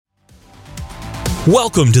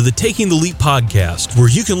Welcome to the Taking the Leap podcast, where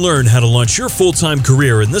you can learn how to launch your full-time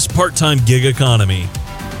career in this part-time gig economy.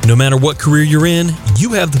 No matter what career you're in,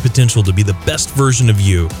 you have the potential to be the best version of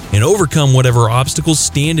you and overcome whatever obstacles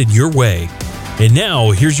stand in your way. And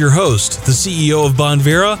now, here's your host, the CEO of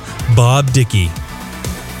Bonvera, Bob Dickey.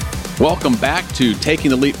 Welcome back to Taking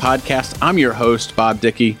the Leap podcast. I'm your host, Bob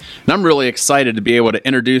Dickey, and I'm really excited to be able to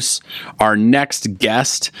introduce our next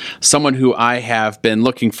guest, someone who I have been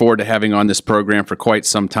looking forward to having on this program for quite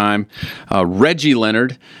some time. Reggie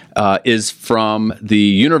Leonard is from the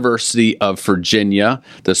University of Virginia,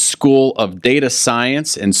 the School of Data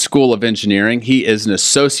Science and School of Engineering. He is an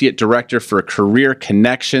Associate Director for Career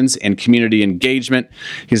Connections and Community Engagement.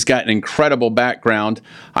 He's got an incredible background.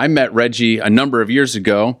 I met Reggie a number of years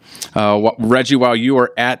ago. Reggie, while you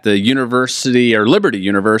were at the University, or Liberty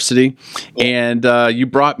University, and you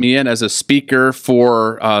brought me in as a speaker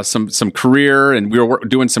for some career, and we were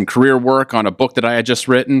doing some career work on a book that I had just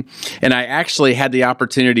written, and I actually had the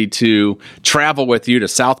opportunity to travel with you to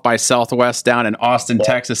South by Southwest down in Austin,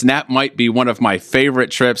 Texas, and that might be one of my favorite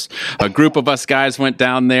trips. A group of us guys went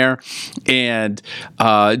down there, and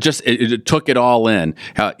it took it all in.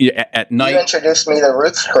 At night, you introduced me to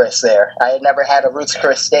Ruth's Chris there. I had never had a Ruth's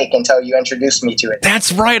Chris steak until you introduced me to it.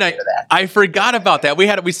 That's right. I forgot about that.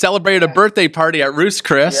 We celebrated a birthday party at Ruth's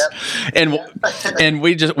Chris, and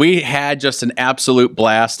we had just an absolute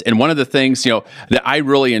blast. And one of the things that I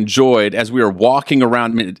really enjoyed as we were walking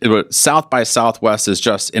around. South by Southwest is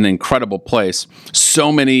just an incredible place.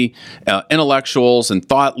 So many intellectuals and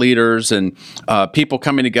thought leaders and people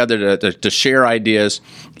coming together to share ideas.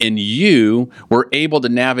 And you were able to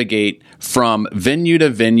navigate from venue to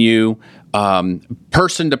venue,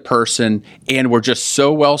 person to person, and were just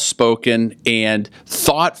so well spoken and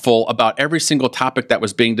thoughtful about every single topic that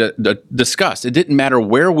was being discussed. It didn't matter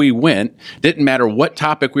where we went, didn't matter what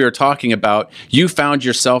topic we were talking about. You found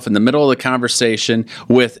yourself in the middle of the conversation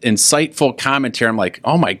with insightful commentary. I'm like,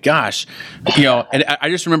 oh my gosh, and I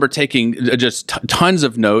just remember taking just tons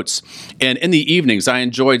of notes. And in the evenings, I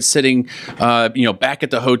enjoyed sitting, back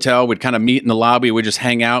at the hotel. We'd kind of meet in the lobby. We'd just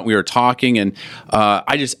hang out. We were talking, and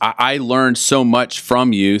I learned so much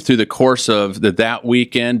from you through the course of that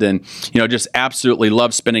weekend, and just absolutely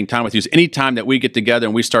love spending time with you. So anytime that we get together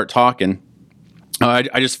and we start talking,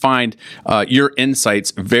 I just find your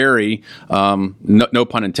insights very, no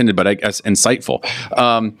pun intended, but I guess insightful.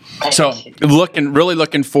 So really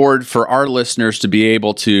looking forward for our listeners to be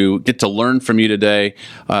able to get to learn from you today,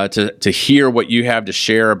 to hear what you have to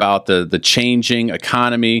share about the changing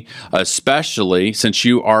economy, especially since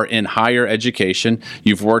you are in higher education.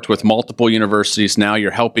 You've worked with multiple universities now.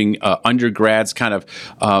 You're helping undergrads kind of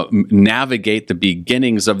navigate the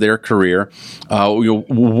beginnings of their career.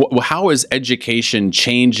 How is education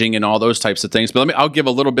changing and all those types of things? But I'll give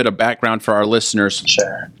a little bit of background for our listeners.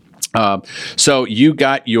 Sure. So you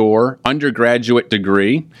got your undergraduate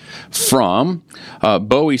degree from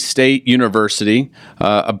Bowie State University,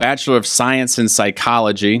 a Bachelor of Science in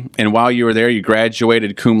Psychology, and while you were there, you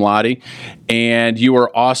graduated cum laude, and you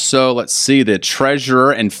were also, the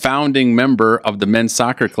treasurer and founding member of the men's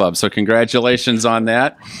soccer club. So congratulations on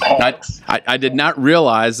that. I did not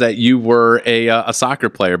realize that you were a soccer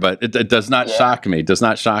player, but it does not shock me. It does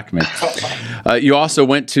not shock me. You also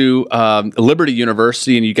went to Liberty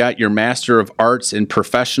University, and you got your Master of Arts in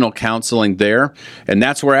Professional Counseling there, and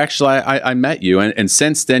that's where actually I met you. And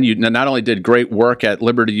since then, you not only did great work at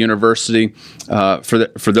Liberty University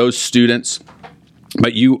for those students,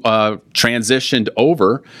 but you transitioned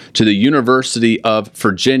over to the University of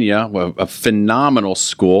Virginia, a phenomenal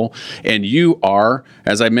school, and you are,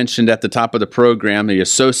 as I mentioned at the top of the program, the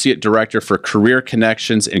Associate Director for Career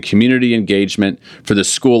Connections and Community Engagement for the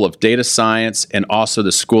School of Data Science and also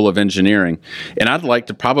the School of Engineering. And I'd like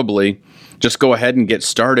to probably just go ahead and get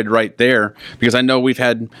started right there, because I know we've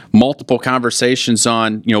had multiple conversations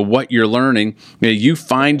on what you're learning. You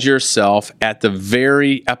find yourself at the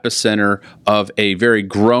very epicenter of a very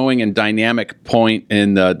growing and dynamic point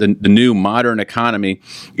in the new modern economy,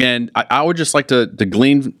 and I would just like to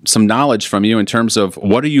glean some knowledge from you in terms of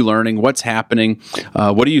what are you learning, what's happening,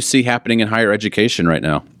 what do you see happening in higher education right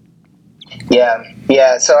now?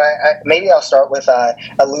 Yeah. So maybe I'll start with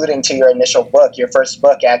alluding to your initial book, your first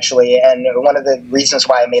book, actually. And one of the reasons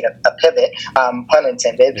why I made a pivot, pun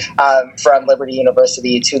intended, from Liberty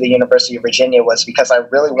University to the University of Virginia was because I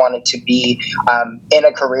really wanted to be in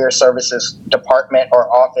a career services department or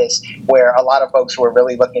office where a lot of folks were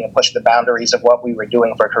really looking to push the boundaries of what we were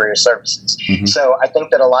doing for career services. Mm-hmm. So I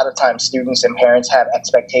think that a lot of times students and parents have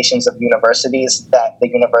expectations of universities that the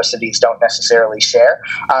universities don't necessarily share.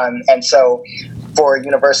 And so for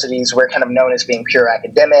universities, we're kind of known as being pure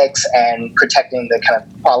academics and protecting the kind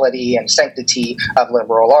of quality and sanctity of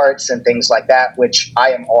liberal arts and things like that, which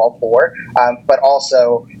I am all for. But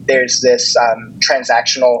also there's this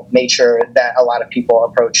transactional nature that a lot of people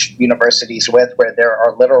approach universities with, where there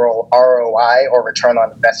are literal ROI or return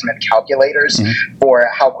on investment calculators for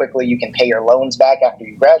how quickly you can pay your loans back after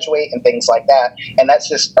you graduate and things like that. And that's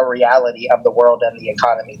just a reality of the world and the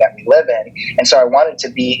economy that we live in. And so I wanted to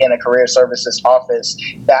be in a career services office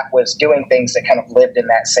that was doing things that kind of lived in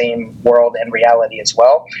that same world and reality as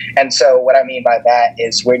well. And so what I mean by that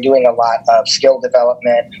is we're doing a lot of skill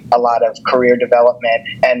development, a lot of career development,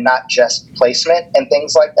 and not just placement and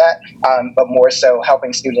things like that, but more so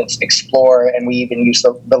helping students explore, and we even use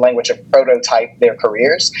the language of prototype their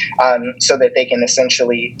careers, so that they can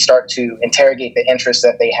essentially start to interrogate the interests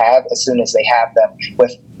that they have as soon as they have them,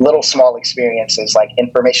 with little small experiences like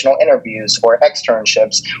informational interviews or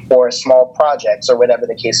externships or small projects or whatever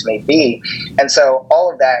the case may be. And so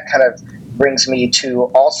all of that kind of brings me to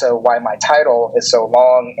also why my title is so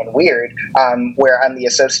long and weird, where I'm the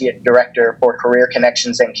Associate Director for Career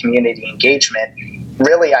Connections and Community Engagement.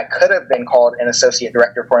 Really, I could have been called an Associate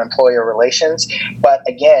Director for Employer Relations, but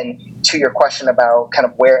again, to your question about kind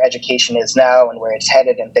of where education is now and where it's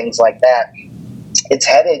headed and things like that, it's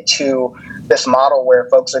headed to this model where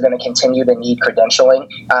folks are going to continue to need credentialing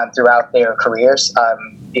throughout their careers,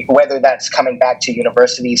 whether that's coming back to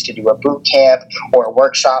universities to do a boot camp or a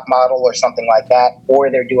workshop model or something like that, or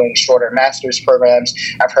they're doing shorter master's programs.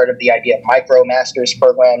 I've heard of the idea of micro master's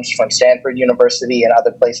programs from Stanford University and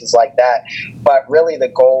other places like that. But really the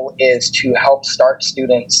goal is to help start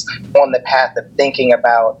students on the path of thinking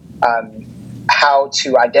about how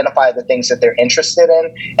to identify the things that they're interested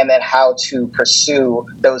in, and then how to pursue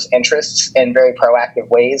those interests in very proactive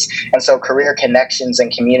ways. And so career connections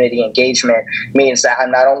and community engagement means that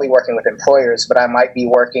I'm not only working with employers, but I might be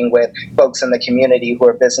working with folks in the community who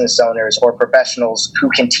are business owners or professionals who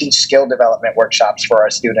can teach skill development workshops for our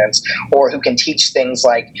students, or who can teach things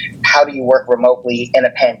like, how do you work remotely in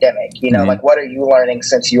a pandemic? You know, like, what are you learning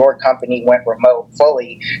since your company went remote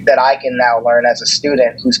fully that I can now learn as a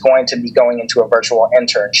student who's going to be going into a virtual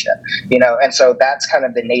internship, you know? And so that's kind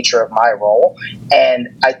of the nature of my role. And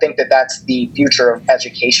I think that that's the future of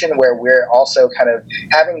education, where we're also kind of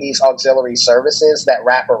having these auxiliary services that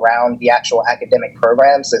wrap around the actual academic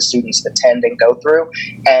programs that students attend and go through,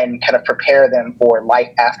 and kind of prepare them for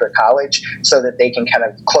life after college, so that they can kind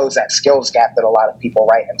of close that skills gap that a lot of people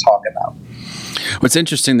write and talk about. What's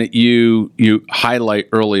interesting that you highlight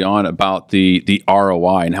early on about the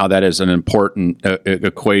ROI and how that is an important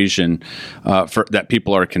equation for that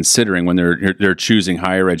people are considering when they're choosing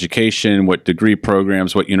higher education, what degree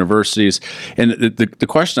programs, what universities. And the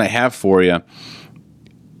question I have for you: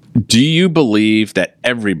 do you believe that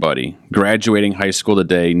everybody graduating high school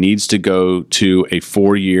today needs to go to a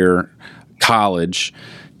 4-year college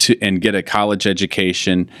and get a college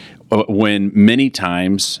education, when many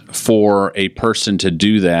times for a person to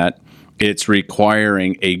do that, it's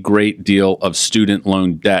requiring a great deal of student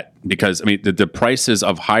loan debt? Because, I mean, the prices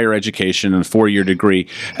of higher education and a 4-year degree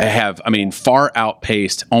have, I mean, far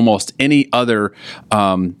outpaced almost any other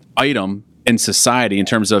item in society in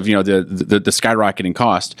terms of, you know, the skyrocketing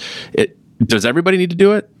cost. Does everybody need to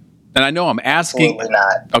do it? And I know I'm asking. Absolutely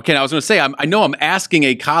not. Okay, I was going to say, I know I'm asking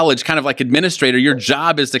a college kind of like administrator. Your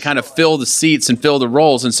job is to kind of fill the seats and fill the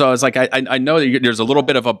roles, and so I was like, I know that there's a little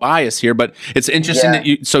bit of a bias here, but it's interesting that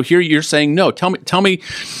you. So here you're saying no. Tell me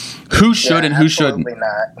who should and who shouldn't. Absolutely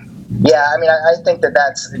not. Yeah, I mean, I think that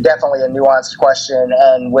that's definitely a nuanced question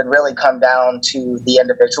and would really come down to the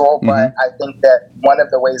individual. But I think that one of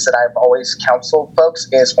the ways that I've always counseled folks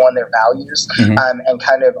is on their values, and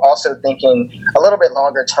kind of also thinking a little bit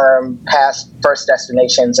longer term past first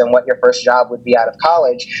destinations and what your first job would be out of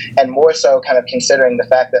college, and more so kind of considering the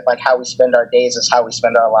fact that, like, how we spend our days is how we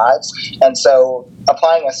spend our lives. And so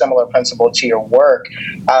applying a similar principle to your work,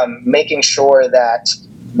 making sure that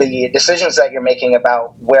the decisions that you're making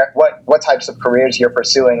about what types of careers you're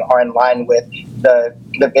pursuing are in line with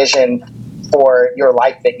the vision for your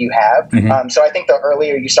life that you have. So I think the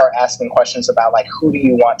earlier you start asking questions about, like, who do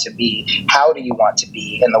you want to be? How do you want to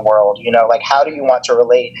be in the world? You know, like, how do you want to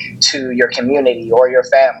relate to your community or your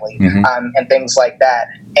family, and things like that.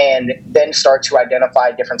 And then start to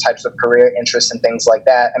identify different types of career interests and things like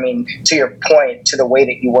that. I mean, to your point, to the way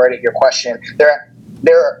that you worded your question,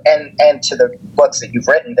 and to the books that you've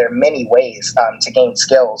written, there are many ways to gain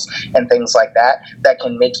skills and things like that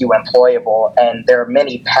can make you employable. And there are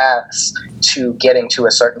many paths to getting to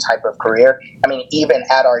a certain type of career. I mean, even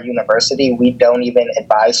at our university, we don't even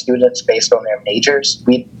advise students based on their majors.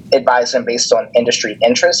 We advise them based on industry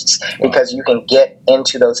interests, because you can get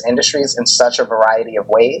into those industries in such a variety of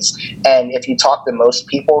ways. And if you talk to most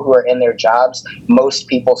people who are in their jobs, most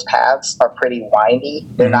people's paths are pretty windy.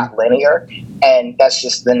 They're not linear. And that's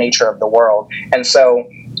just the nature of the world. And so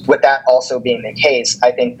with that also being the case,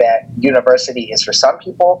 I think that university is for some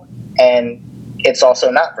people, and it's also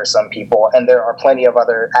not for some people, and there are plenty of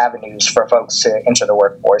other avenues for folks to enter the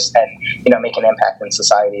workforce and, make an impact in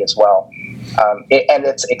society as well. And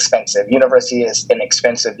it's expensive. University is an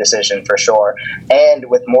expensive decision for sure. And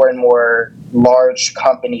with more and more large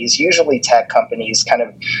companies, usually tech companies, kind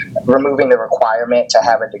of removing the requirement to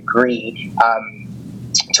have a degree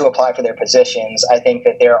to apply for their positions, I think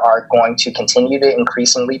that there are going to continue to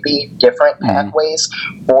increasingly be different pathways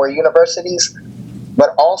for universities.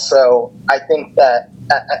 But also, I think that,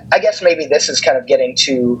 I guess maybe this is kind of getting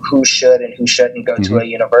to who should and who shouldn't go to a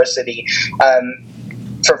university.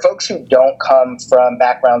 For folks who don't come from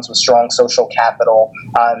backgrounds with strong social capital,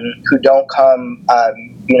 who don't come,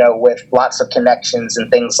 with lots of connections and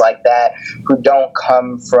things like that, who don't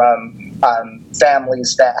come from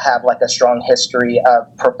families that have like a strong history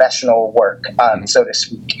of professional work, so to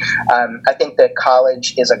speak. I think that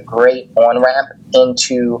college is a great on-ramp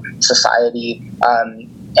into society,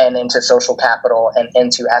 and into social capital and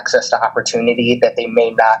into access to opportunity that they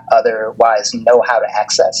may not otherwise know how to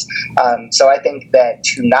access. So I think that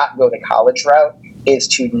to not go the college route is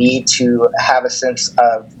to need to have a sense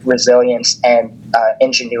of resilience and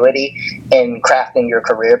ingenuity in crafting your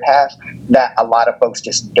career path that a lot of folks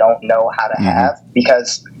just don't know how to have,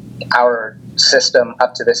 because our system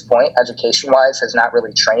up to this point, education-wise, has not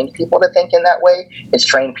really trained people to think in that way. It's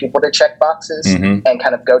trained people to check boxes and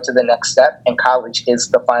kind of go to the next step, and college is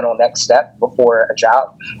the final next step before a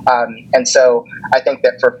job. And so I think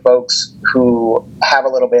that for folks who have a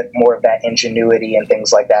little bit more of that ingenuity and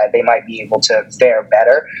things like that, they might be able to fare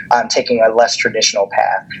better taking a less traditional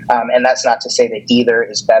path. And that's not to say that either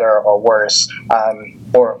is better or worse,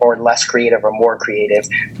 or less creative or more creative,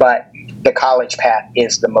 but the college path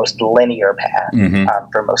is the most linear path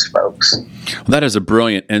for most folks. Well, that is a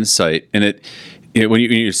brilliant insight, and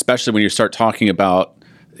especially when you start talking about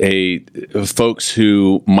folks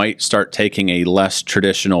who might start taking a less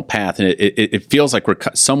traditional path, and it feels like we're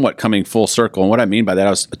somewhat coming full circle. And what I mean by that,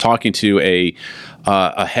 I was talking to a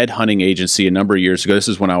headhunting agency a number of years ago. This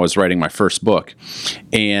is when I was writing my first book,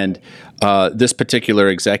 and this particular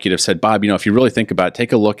executive said, "Bob, if you really think about it,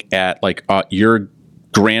 take a look at your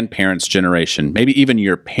grandparents' generation, maybe even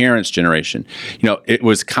your parents' generation. It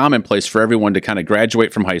was commonplace for everyone to kind of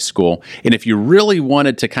graduate from high school, and if you really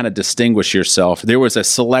wanted to kind of distinguish yourself, there was a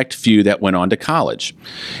select few that went on to college,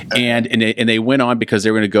 and they went on because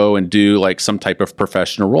they were going to go and do like some type of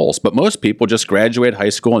professional roles. But most people just graduated high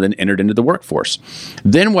school and then entered into the workforce.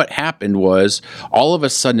 Then what happened was, all of a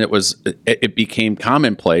sudden, it became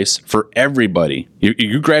commonplace for everybody.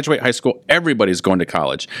 You graduate high school, everybody's going to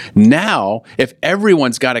college. Now, if everyone's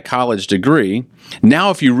got a college degree, now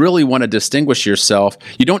if you really want to distinguish yourself,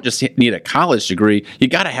 you don't just need a college degree, you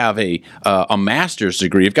got to have a master's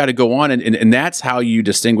degree. You've got to go on, and that's how you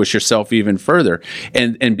distinguish yourself even further.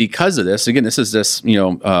 And because of this, again, this is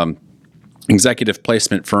executive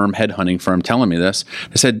placement firm, headhunting firm telling me this.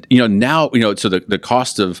 I said, now, so the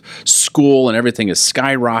cost of school and everything is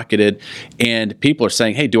skyrocketed, and people are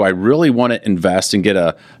saying, hey, do I really want to invest and get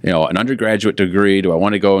an undergraduate degree? Do I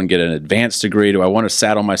want to go and get an advanced degree? Do I want to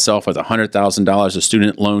saddle myself with $100,000 of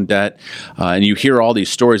student loan debt? And you hear all these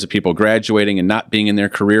stories of people graduating and not being in their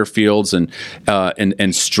career fields and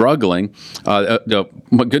struggling.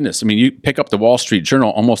 My goodness, I mean, you pick up the Wall Street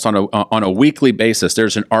Journal almost on a weekly basis.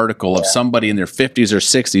 There's an article of somebody in their 50s or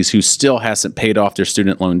 60s who still hasn't paid off their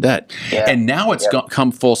student loan debt. Yeah. And now it's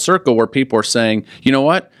come full circle where people are saying, you know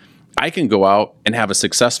what? I can go out and have a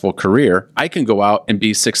successful career. I can go out and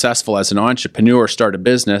be successful as an entrepreneur, start a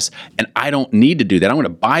business, and I don't need to do that. I'm going to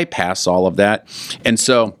bypass all of that. And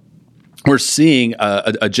so we're seeing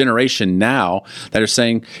a generation now that are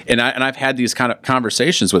saying, and I've had these kind of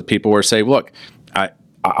conversations with people where say, look,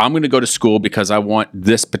 I'm going to go to school because I want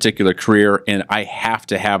this particular career, and I have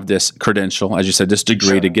to have this credential, as you said, this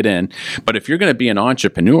degree to get in. But if you're going to be an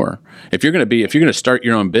entrepreneur, if you're going to start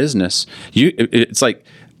your own business, it's like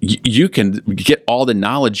you can get all the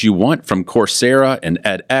knowledge you want from Coursera and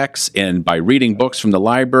edX, and by reading books from the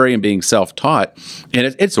library and being self-taught,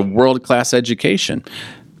 and it's a world-class education.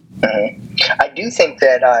 I do think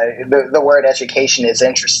that the word education is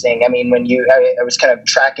interesting. I mean, when I was kind of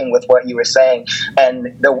tracking with what you were saying, and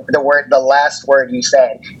the last word you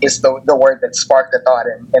said is the word that sparked a thought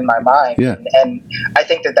in my mind. Yeah. And I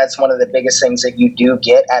think that that's one of the biggest things that you do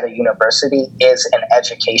get at a university is an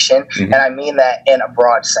education. And I mean that in a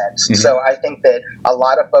broad sense. So I think that a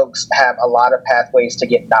lot of folks have a lot of pathways to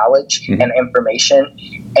get knowledge and information.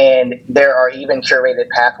 And there are even curated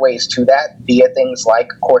pathways to that via things like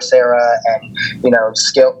Coursera and,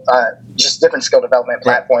 just different skill development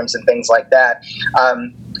platforms and things like that.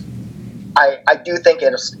 I do think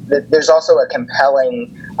there's also a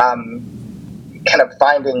compelling kind of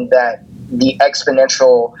finding that the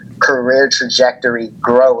exponential career trajectory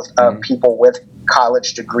growth of people with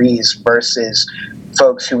college degrees versus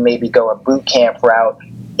folks who maybe go a boot camp route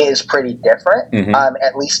is pretty different,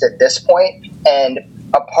 at least at this point. And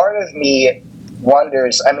a part of me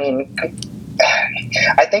wonders, I mean,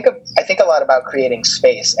 I think a lot about creating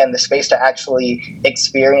space and the space to actually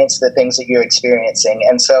experience the things that you're experiencing.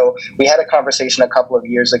 And so we had a conversation a couple of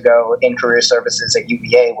years ago in career services at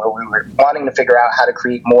UVA where we were wanting to figure out how to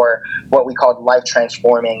create more what we called life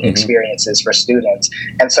transforming experiences for students.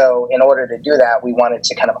 And so in order to do that, we wanted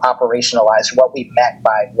to kind of operationalize what we meant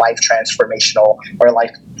by life transformational or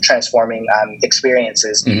life transforming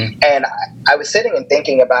experiences. And I was sitting and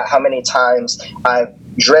thinking about how many times I've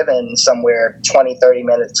driven somewhere 20, 30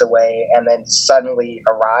 minutes away and then suddenly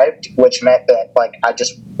arrived, which meant that like I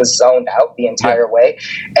just was zoned out the entire way.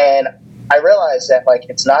 And I realized that like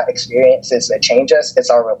it's not experiences that change us, it's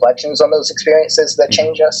our reflections on those experiences that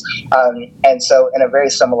change us. And so in a very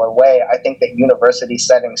similar way, I think that university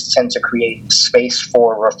settings tend to create space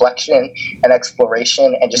for reflection and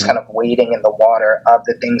exploration and just kind of wading in the water of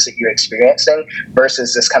the things that you're experiencing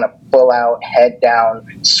versus this kind of full out head down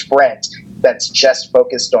sprint that's just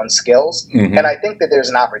focused on skills. And I think that there's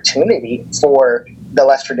an opportunity for the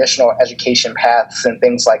less traditional education paths and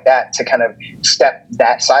things like that to kind of step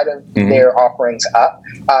that side of their offerings up.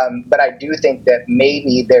 But I do think that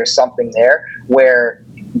maybe there's something there where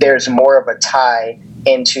there's more of a tie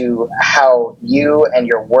into how you and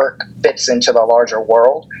your work fits into the larger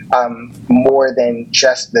world, more than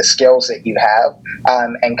just the skills that you have,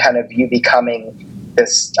 and kind of you becoming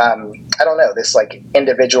this this like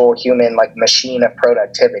individual human like machine of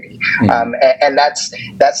productivity. And that's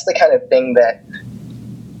the kind of thing that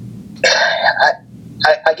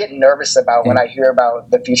I get nervous about when I hear about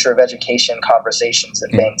the future of education conversations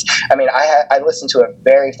and things. I mean, I listened to a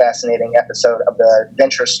very fascinating episode of the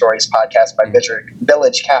Venture Stories podcast by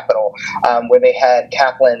Village Capital, where they had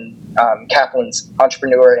Kaplan's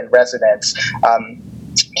entrepreneur in residence.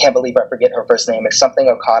 Can't believe I forget her first name. It's something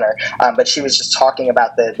O'Connor. But she was just talking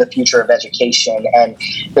about the future of education. And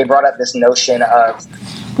they brought up this notion of,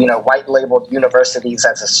 white labeled universities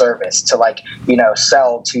as a service to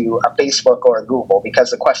sell to a Facebook or a Google, because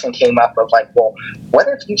the question came up of well, what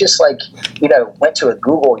if you just went to a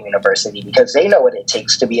Google university, because they know what it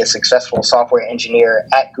takes to be a successful software engineer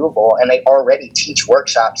at Google. And they already teach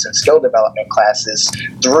workshops and skill development classes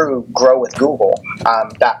through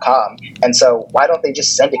growwithgoogle.com. And so why don't they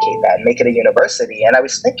just syndicate that and make it a university? And I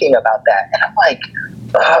was thinking about that and I'm like,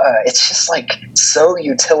 it's just so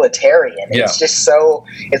utilitarian. Yeah.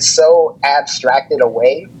 It's so abstracted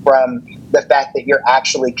away from the fact that you're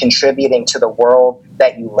actually contributing to the world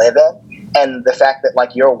that you live in, and the fact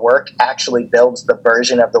that your work actually builds the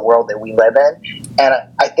version of the world that we live in. And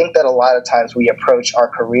I think that a lot of times we approach our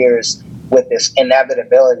careers with this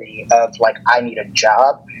inevitability of I need a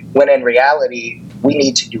job, when in reality we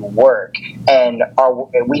need to do work, and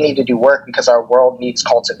we need to do work because our world needs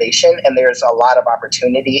cultivation, and there's a lot of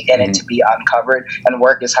opportunity in it to be uncovered, and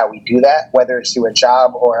work is how we do that, whether it's through a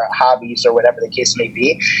job or hobbies or whatever the case may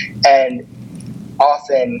be. And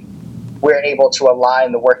often we're able to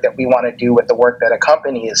align the work that we want to do with the work that a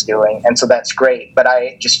company is doing, and so that's great. But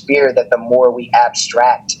I just fear that the more we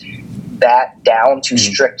abstract that down to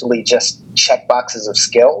strictly just check boxes of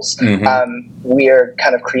skills, we're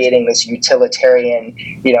kind of creating this utilitarian,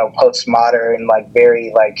 postmodern,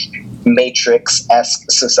 very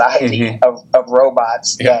Matrix-esque society of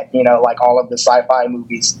robots that all of the sci-fi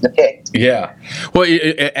movies depict. Yeah. Well,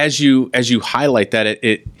 as you highlight that,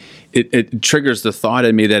 it triggers the thought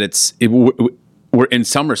in me that we're in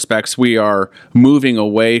some respects we are moving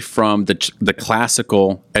away from the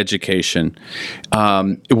classical education,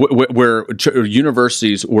 where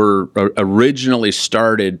universities were originally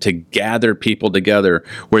started to gather people together,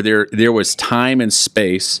 where there was time and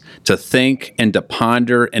space to think and to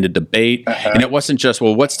ponder and to debate, and it wasn't just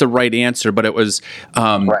what's the right answer, but it was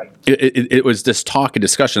it was this talk and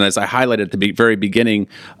discussion, as I highlighted at the very beginning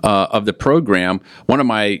of the program. One of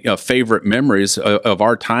my favorite memories of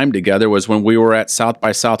our time together was when we were at South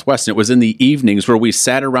by Southwest. And it was in the evenings where we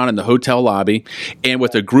sat around in the hotel lobby, and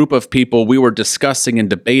with a group of people, we were discussing and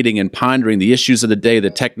debating and pondering the issues of the day, the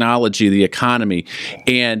technology, the economy.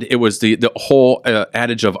 And it was the whole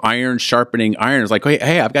adage of iron sharpening iron. It's like,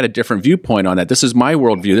 hey, I've got a different viewpoint on that. This is my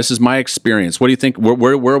worldview. This is my experience. What do you think?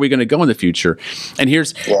 Where are we going to go in the future? And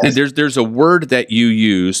there's a word that you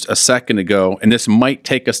used a second ago, and this might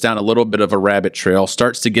take us down a little bit of a rabbit trail,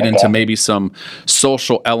 starts to get into maybe some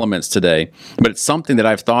social elements today, but it's something that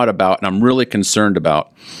I've thought about and I'm really concerned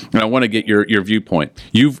about, and I want to get your viewpoint.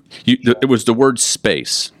 It was the word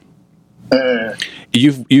space.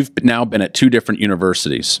 You've now been at 2 different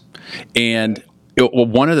universities, and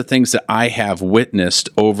one of the things that I have witnessed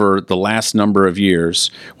over the last number of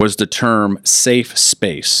years was the term safe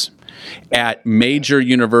space at major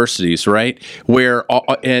universities, right? Where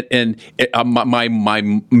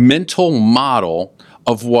my mental model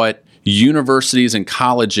of what universities and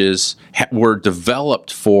colleges were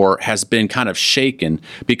developed for has been kind of shaken,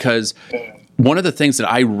 because one of the things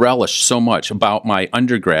that I relished so much about my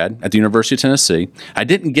undergrad at the University of Tennessee, I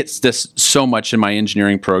didn't get this so much in my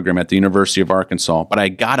engineering program at the University of Arkansas, but I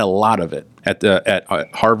got a lot of it at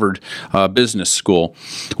Harvard Business School,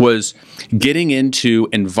 was getting into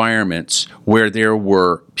environments where there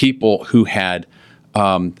were people who had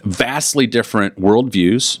vastly different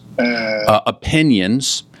worldviews,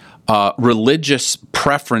 opinions, religious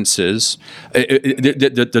preferences.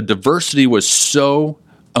 The diversity was so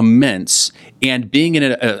immense, and being in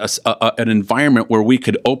an environment where we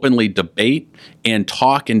could openly debate and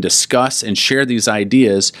talk and discuss and share these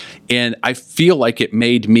ideas, and I feel like it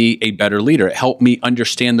made me a better leader. It helped me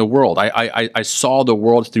understand the world. I saw the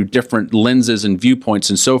world through different lenses and viewpoints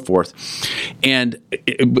and so forth. And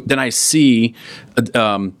then I see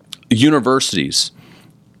universities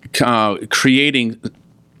creating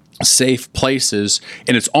safe places,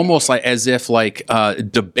 and it's almost like as if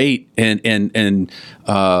debate and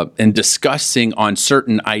discussing on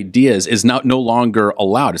certain ideas is no longer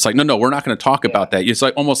allowed. It's like no, we're not going to talk about that. It's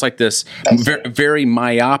like almost like this very, very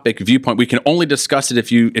myopic viewpoint. We can only discuss it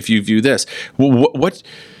if you view this.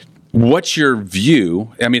 What's your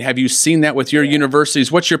view? I mean, have you seen that with your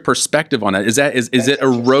universities? What's your perspective on it? Is it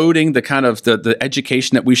eroding the kind of the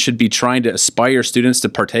education that we should be trying to aspire students to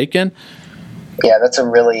partake in? Yeah, that's a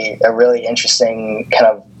really interesting kind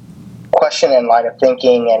of question and line of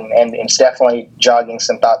thinking, and it's definitely jogging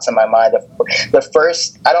some thoughts in my mind. The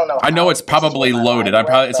first, I don't know. I know it's probably loaded.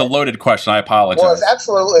 It's a loaded question. I apologize. Well, it's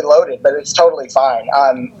absolutely loaded, but it's totally fine.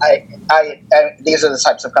 These are the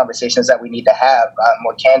types of conversations that we need to have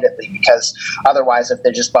more candidly, because otherwise, if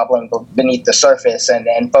they're just bubbling beneath the surface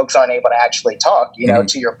and folks aren't able to actually talk,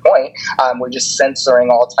 to your point, we're just censoring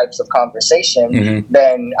all types of conversation,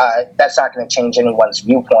 then that's not going to change anyone's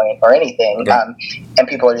viewpoint or anything, and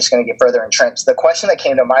people are just going to get further entrenched. The question that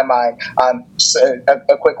came to my mind,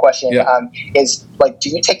 a quick question, is do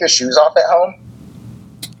you take your shoes off at home?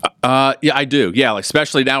 Yeah, I do. Yeah,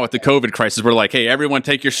 especially now with the COVID crisis, we're like, hey, everyone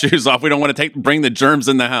take your shoes off. We don't want to bring the germs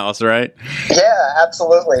in the house, right? Yeah,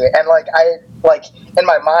 absolutely. And in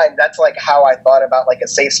my mind, that's how I thought about a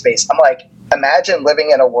safe space. I'm like, imagine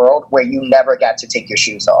living in a world where you never got to take your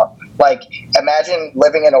shoes off. Imagine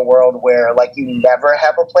living in a world where you never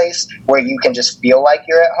have a place where you can just feel like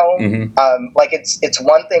you're at home. It's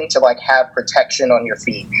one thing to have protection on your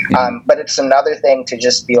feet, but it's another thing to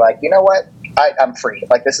just be like, you know what? I'm free.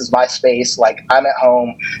 This is my space. I'm at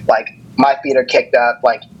home. My feet are kicked up.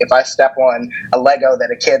 If I step on a Lego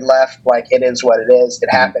that a kid left, it is what it is. It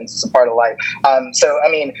happens. It's a part of life. So, I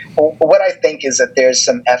mean, what I think is that there's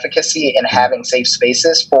some efficacy in having safe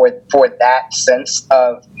spaces for that sense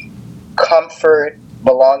of comfort,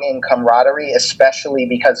 belonging, camaraderie, especially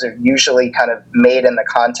because they're usually kind of made in the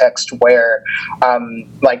context where,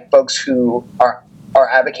 folks who are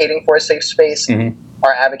advocating for a safe space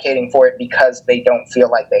are advocating for it because they don't feel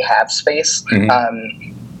like they have space.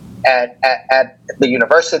 At the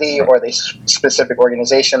university or the specific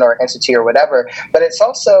organization or entity or whatever. But it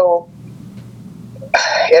also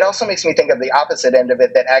makes me think of the opposite end of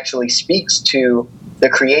it, that actually speaks to the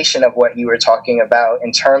creation of what you were talking about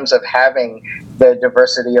in terms of having the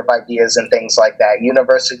diversity of ideas and things like that.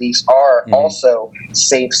 Universities are also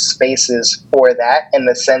safe spaces for that, in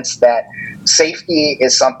the sense that safety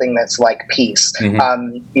is something that's like peace,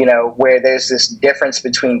 where there's this difference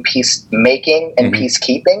between peacemaking and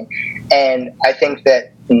peacekeeping. And I think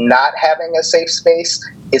that not having a safe space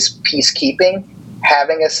is peacekeeping.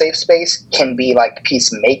 Having a safe space can be like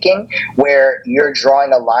peacemaking, where you're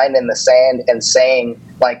drawing a line in the sand and saying,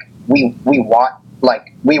 we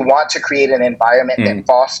want to create an environment that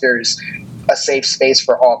fosters a safe space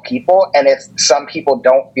for all people. And if some people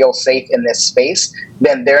don't feel safe in this space,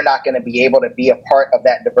 then they're not going to be able to be a part of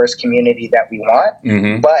that diverse community that we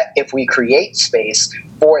want. But if we create space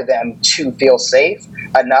for them to feel safe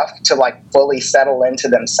enough to like fully settle into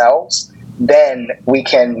themselves, then we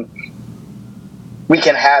can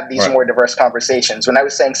have these more diverse conversations. When I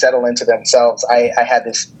was saying settle into themselves, I had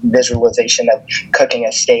this visualization of cooking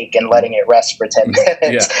a steak and letting it rest for 10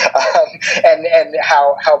 minutes. And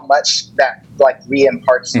how much that like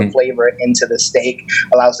re-imparts the flavor into the steak,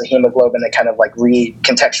 allows the hemoglobin to kind of like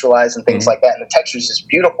recontextualize and things like that. And the texture is just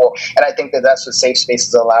beautiful. And I think that that's what safe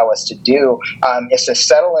spaces allow us to do, is to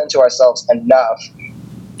settle into ourselves enough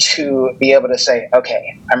to be able to say,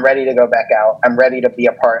 okay, I'm ready to go back out. I'm ready to be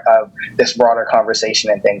a part of this broader conversation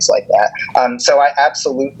and things like that. So I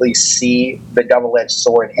absolutely see the double-edged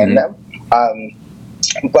sword in them,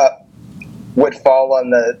 but would fall on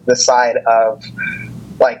the side of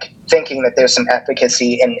like thinking that there's some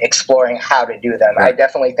efficacy in exploring how to do them. I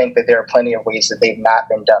definitely think that there are plenty of ways that they've not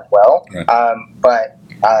been done well, but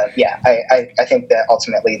I think that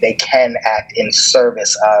ultimately they can act in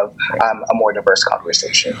service of a more diverse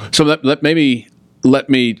conversation. So let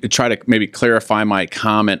me try to maybe clarify my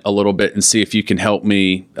comment a little bit and see if you can help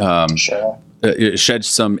me shed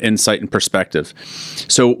some insight and perspective.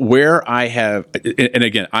 So where I have, and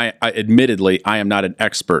again, I admittedly I am not an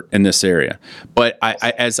expert in this area, but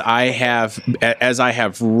as I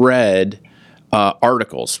have read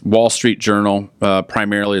articles, Wall Street Journal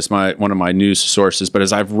primarily is one of my news sources, but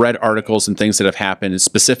as I've read articles and things that have happened,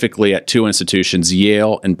 specifically at two institutions,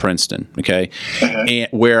 Yale and Princeton, okay, and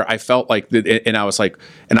where I felt like, and I was like,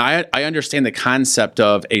 and I understand the concept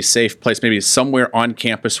of a safe place, maybe somewhere on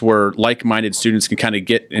campus where like-minded students can kind of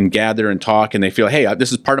get and gather and talk, and they feel, hey,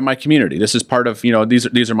 this is part of my community, this is part of,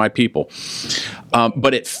 these are my people.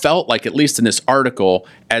 But it felt like, at least in this article,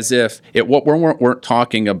 as if we weren't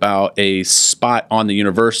talking about a spot on the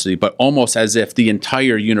university, but almost as if the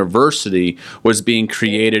entire university was being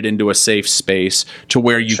created into a safe space to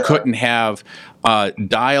where you couldn't have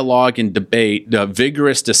dialogue and debate,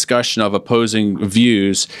 vigorous discussion of opposing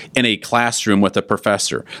views in a classroom with a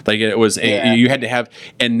professor. Like it was, you had to have,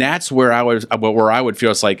 and that's where I would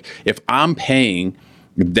feel it's like, if I'm paying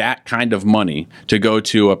that kind of money to go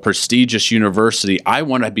to a prestigious university, I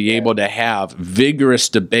want to be able to have vigorous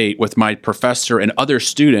debate with my professor and other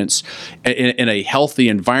students in a healthy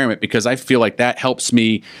environment, because I feel like that helps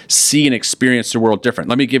me see and experience the world different.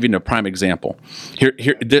 Let me give you a prime example.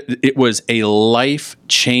 It was a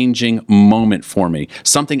life-changing moment for me,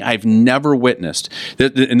 something I've never witnessed.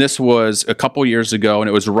 And this was a couple years ago, and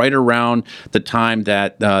it was right around the time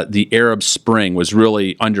that the Arab Spring was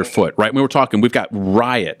really underfoot, right? We've got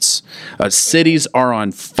riots. Cities are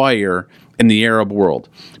on fire in the Arab world.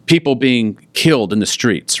 People being killed in the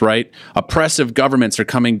streets, right? Oppressive governments are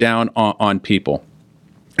coming down on people.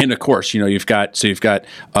 And of course, you've got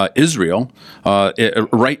Israel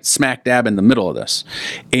right smack dab in the middle of this.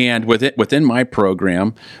 And within my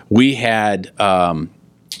program, we had a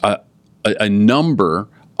number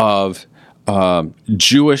of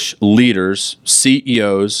Jewish leaders,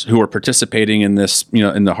 CEOs who were participating in this,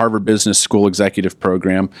 in the Harvard Business School executive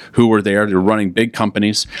program, who were there. They're running big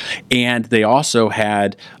companies, and they also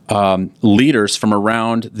had leaders from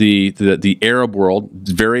around the Arab world,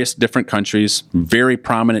 various different countries, very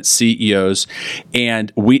prominent CEOs,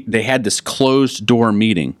 and they had this closed door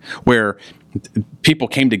meeting where people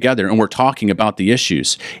came together and were talking about the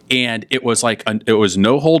issues, and it was like it was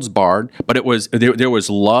no holds barred, but it was there was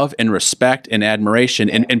love and respect and admiration,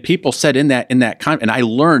 and people said in that and I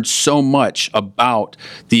learned so much about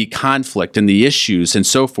the conflict and the issues and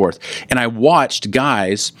so forth. And I watched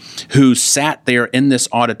guys who sat there in this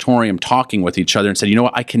auditorium talking with each other and said, you know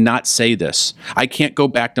what, I cannot say this. I can't go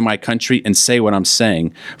back to my country and say what I'm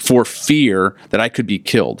saying for fear that I could be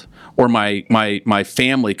killed, or my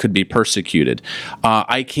family could be persecuted.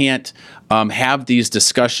 I can't have these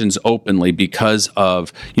discussions openly because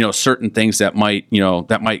of certain things that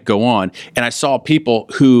might go on. And I saw people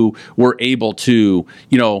who were able to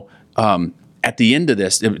at the end of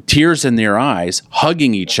this, tears in their eyes,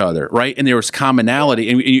 hugging each other, right? And there was commonality,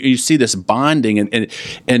 and you see this bonding,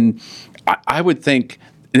 and I would think.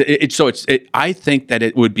 I think that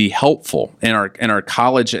it would be helpful in our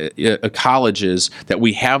colleges that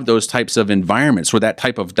we have those types of environments where that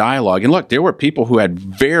type of dialogue. And look, there were people who had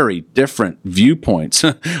very different viewpoints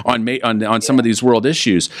on some of these world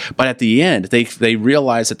issues, but at the end, they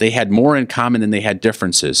realized that they had more in common than they had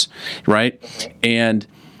differences, right? And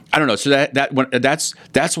I don't know. So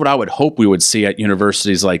that's what I would hope we would see at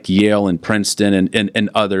universities like Yale and Princeton and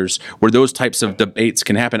others, where those types of debates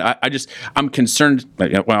can happen. I'm concerned.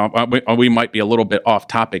 Well, we might be a little bit off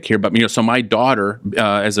topic here, but so my daughter,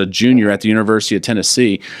 as a junior at the University of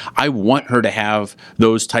Tennessee, I want her to have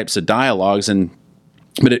those types of dialogues,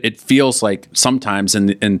 but it feels like sometimes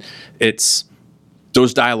and it's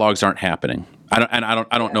those dialogues aren't happening.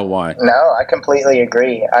 I don't know why. No, I completely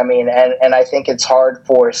agree. I mean, and I think it's hard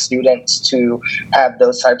for students to have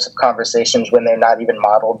those types of conversations when they're not even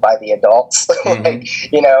modeled by the adults,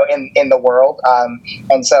 in the world.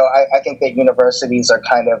 And so I think that universities are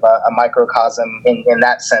kind of a microcosm in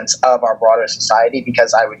that sense of our broader society,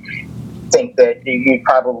 because I would think that you'd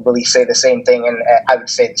probably say the same thing, and I would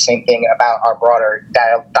say the same thing about our broader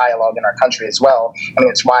dialogue in our country as well. I mean,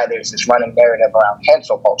 it's why there's this running narrative around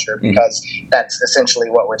cancel culture, because that's essentially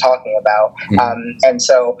what we're talking about. And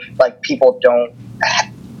so, like, people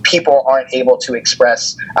aren't able to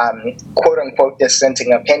express quote unquote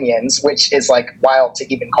dissenting opinions, which is like wild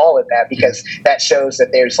to even call it that, because that shows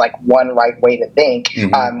that there's like one right way to think,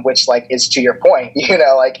 which like is to your point,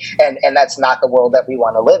 and that's not the world that we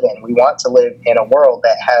want to live in. We want to live in a world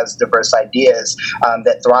that has diverse ideas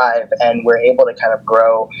that thrive, and we're able to kind of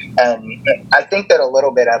grow. And I think that a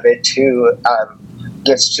little bit of it too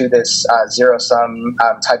gets to this zero-sum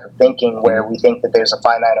type of thinking, where we think that there's a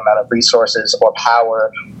finite amount of resources or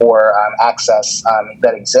power or access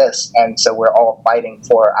that exists, and so we're all fighting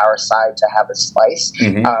for our side to have a slice,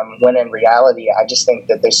 when in reality, I just think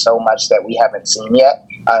that there's so much that we haven't seen yet,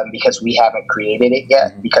 because we haven't created it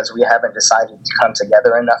yet, because we haven't decided to come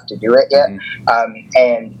together enough to do it yet.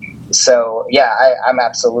 And so, yeah, I'm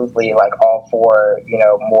absolutely like all for,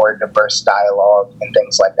 more diverse dialogue and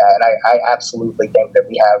things like that. And I absolutely think that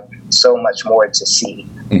we have so much more to see,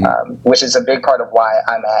 which is a big part of why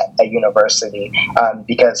I'm at a university,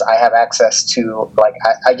 because I have access to, like,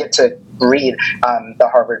 I get to read the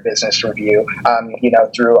Harvard Business Review,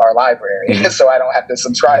 through our library, so I don't have to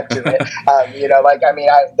subscribe to it.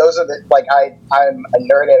 Those are I'm a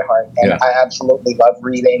nerd at heart, and I absolutely love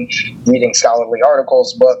reading scholarly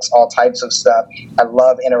articles, books, all types of stuff. I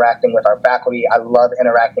love interacting with our faculty. I love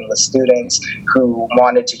interacting with students who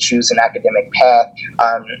wanted to choose an academic path,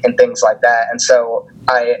 and things like that. And so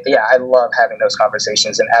I love having those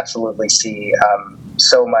conversations, and absolutely see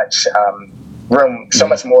so much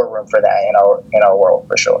more room for that in our world,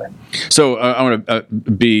 for sure. So I want to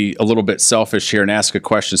be a little bit selfish here and ask a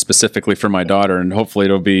question specifically for my daughter, and hopefully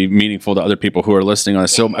it'll be meaningful to other people who are listening on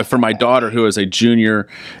this. So for my daughter, who is a junior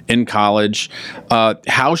in college,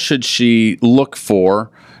 how should she look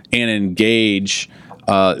for and engage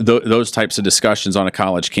those types of discussions on a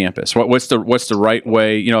college campus? What's the right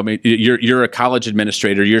way? You're a college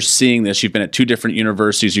administrator. You're seeing this. You've been at two different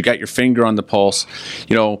universities. You got your finger on the pulse.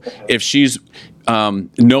 If she's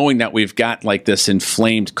knowing that we've got like this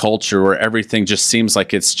inflamed culture where everything just seems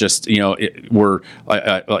like it's just we're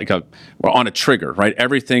on a trigger, right?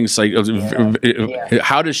 Everything's like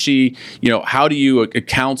how does she how do you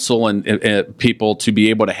counsel and people to be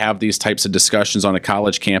able to have these types of discussions on a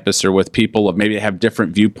college campus or with people of maybe have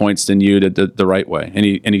different viewpoints than you the right way?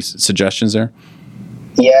 Any suggestions there?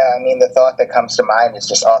 Yeah, I mean, the thought that comes to mind is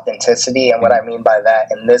just authenticity. And what I mean by that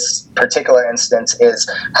in this particular instance is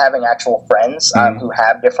having actual friends who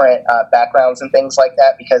have different backgrounds and things like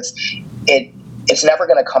that, because it's never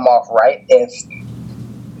going to come off right if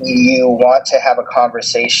you want to have a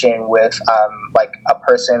conversation with like a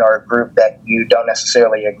person or a group that you don't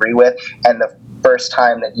necessarily agree with, and the first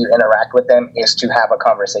time that you interact with them is to have a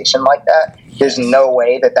conversation like that. There's no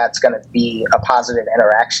way that that's going to be a positive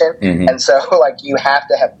interaction. And so, like, you have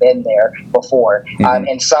to have been there before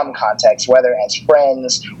in some context, whether as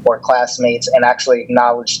friends or classmates, and actually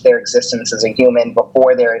acknowledge their existence as a human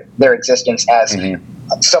before their existence as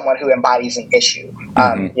someone who embodies an issue.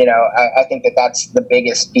 I think that that's the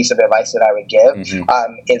biggest piece of advice that I would give,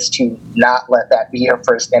 is to not let that be your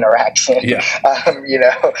first interaction.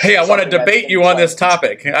 Hey, I want to debate you on this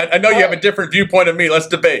topic. I know you have a different viewpoint of me. Let's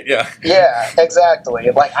debate. Yeah, exactly.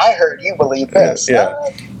 Like, I heard you believe this.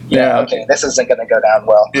 Okay, this isn't going to go down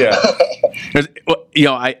well.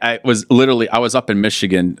 I was up in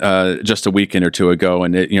Michigan just a weekend or two ago,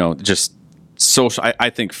 and just social. I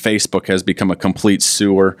think Facebook has become a complete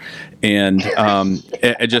sewer, and I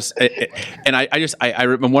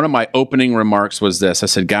remember one of my opening remarks was this. I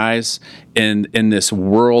said, guys, in this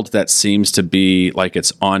world that seems to be like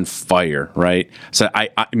it's on fire, right? So I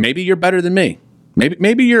maybe you're better than me.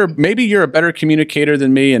 Maybe you're a better communicator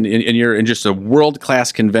than me, and you're just a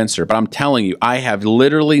world-class convincer. But I'm telling you, I have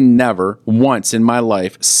literally never once in my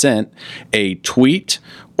life sent a tweet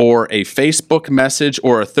or a Facebook message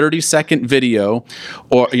or a 30-second video,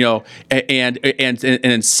 or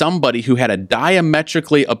and somebody who had a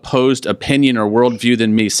diametrically opposed opinion or worldview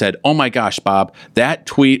than me said, "Oh my gosh, Bob, that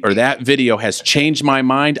tweet or that video has changed my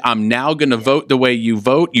mind. I'm now going to vote the way you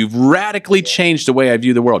vote. You've radically changed the way I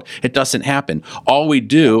view the world." It doesn't happen. All we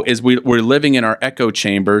do is we're living in our echo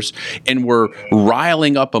chambers, and we're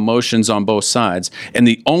riling up emotions on both sides. And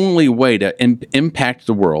the only way to impact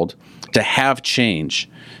the world, to have change,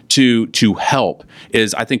 to help,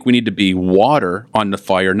 is I think we need to be water on the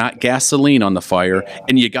fire, not gasoline on the fire.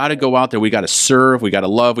 And you got to go out there. We got to serve. We got to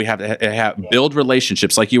love. We have to build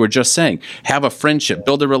relationships, like you were just saying. Have a friendship,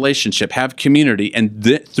 build a relationship, have community, and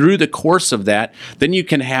through the course of that, then you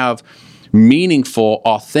can have meaningful,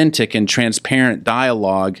 authentic, and transparent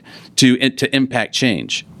dialogue to impact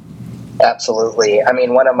change. Absolutely. I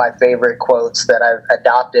mean, one of my favorite quotes that I've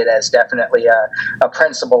adopted as definitely a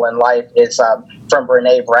principle in life is from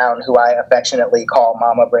Brene Brown, who I affectionately call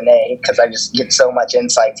Mama Brene, because I just get so much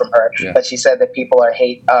insight from her. Yeah. But she said that people are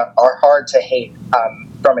hard to hate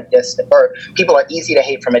from a distance, or people are easy to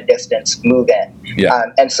hate from a distance. Move in. Yeah.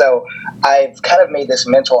 And so I've kind of made this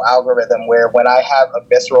mental algorithm where when I have a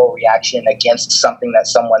visceral reaction against something that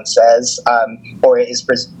someone says, or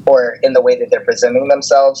in the way that they're presenting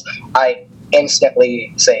themselves, I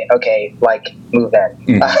instantly say, okay, like, move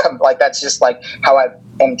in. Like, that's just like how I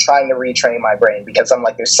am trying to retrain my brain, because I'm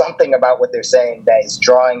like, there's something about what they're saying that is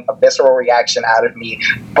drawing a visceral reaction out of me.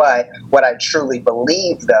 But what I truly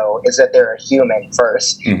believe, though, is that they're a human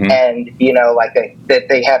first, and like that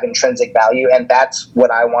they have intrinsic value, and that's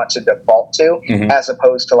what I want to default to, as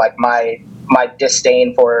opposed to like my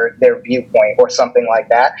disdain for their viewpoint or something like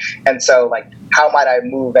that. And so, like, how might I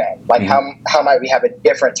move in? Like, how might we have a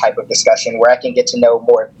different type of discussion where I can get to know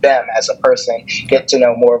more of them as a person, get to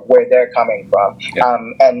know more of where they're coming from? Yeah.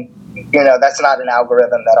 And that's not an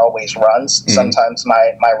algorithm that always runs. Sometimes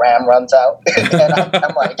my RAM runs out, and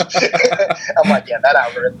I'm like, yeah, that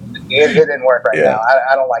algorithm, it didn't work right now.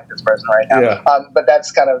 I don't like this person right now. Yeah. But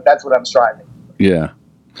that's what I'm striving. Yeah.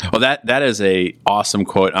 Well, that is a awesome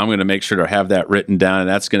quote. I'm going to make sure to have that written down, and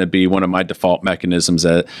that's going to be one of my default mechanisms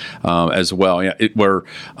as well. Yeah, where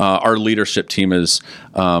our leadership team is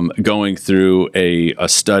going through a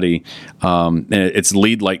study, and it's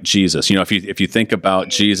lead like Jesus. If you think about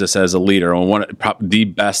Jesus as a leader, the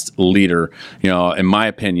best leader, in my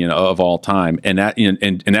opinion, of all time, and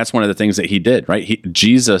that's one of the things that he did. Right,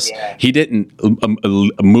 Jesus, he didn't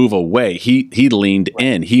move away. He leaned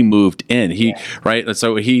in. He moved in. Right.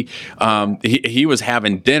 So he was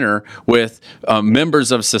having dinner with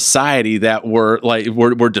members of society that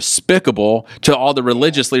were despicable to all the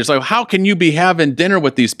religious leaders. Like, how can you be having dinner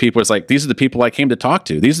with these people? It's like, these are the people I came to talk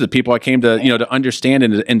to. These are the people I came to to understand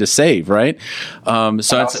and to save. Right.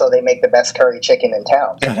 So also they make the best curry chicken in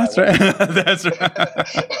town. So that's right. That's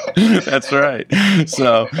right. That's right.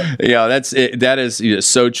 So that is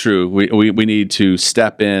so true. We need to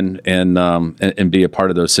step in and be a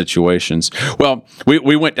part of those situations. Well,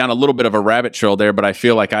 we went down a little bit of a rabbit trail there, but I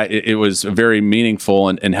feel like it was very meaningful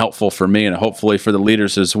and helpful for me, and hopefully for the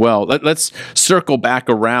leaders as well. Let's circle back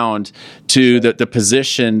around to the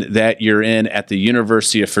position that you're in at the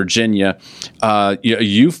University of Virginia.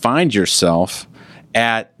 You find yourself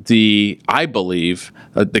at I believe,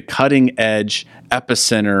 the cutting edge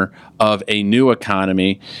epicenter of a new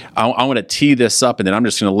economy. I want to tee this up, and then I'm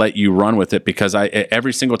just going to let you run with it, because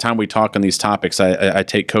every single time we talk on these topics, I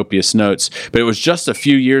take copious notes. But it was just a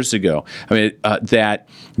few years ago, that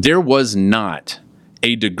there was not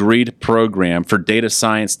a degreed program for data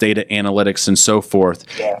science, data analytics, and so forth.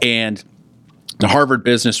 Yeah. And the Harvard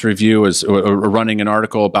Business Review is running an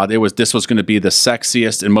article about this was going to be the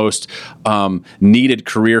sexiest and most needed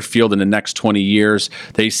career field in the next 20 years.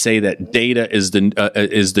 They say that data is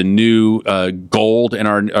the new gold in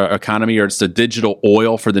our economy, or it's the digital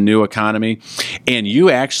oil for the new economy. And you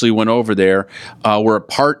actually went over there, were a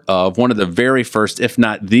part of one of the very first, if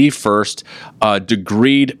not the first,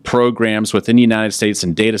 degreed programs within the United States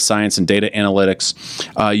in data science and data analytics.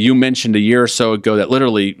 You mentioned a year or so ago that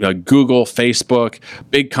literally Google, Facebook,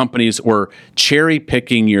 big companies were cherry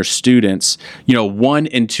picking your students, 1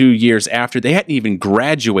 and 2 years after they hadn't even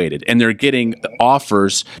graduated, and they're getting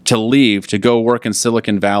offers to leave to go work in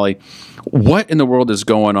Silicon Valley. What in the world is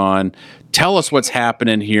going on? Tell us what's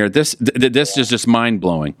happening here. This is just mind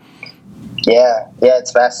blowing. Yeah,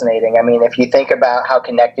 it's fascinating. I mean, if you think about how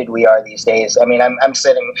connected we are these days, I mean, I'm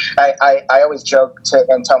sitting, I always joke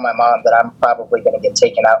and tell my mom that I'm probably going to get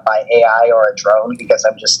taken out by AI or a drone because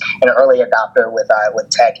I'm just an early adopter with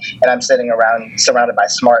tech, and I'm sitting around surrounded by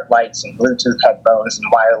smart lights and Bluetooth headphones and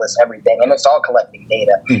wireless everything, and it's all collecting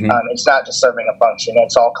data. It's not just serving a function,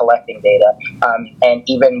 it's all collecting data. And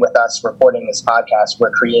even with us reporting this podcast,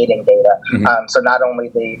 we're creating data. So not only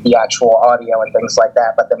the actual audio and things like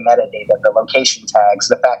that, but the metadata, the location tags,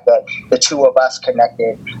 the fact that the two of us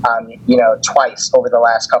connected, twice over the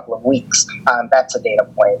last couple of weeks, that's a data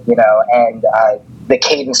point, and the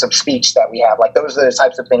cadence of speech that we have, like those are the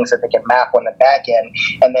types of things that they can map on the back end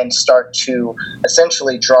and then start to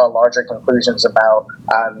essentially draw larger conclusions about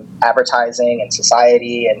advertising and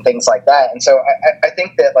society and things like that. And so I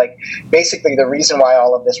think that basically the reason why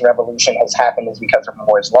all of this revolution has happened is because of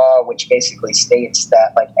Moore's law, which basically states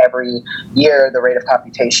that every year the rate of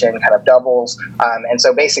computation kind of doubles. And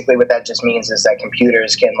so basically what that just means is that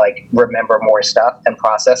computers can remember more stuff and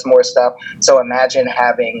process more stuff. So imagine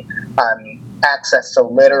having access to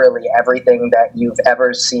literally everything that you've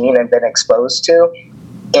ever seen and been exposed to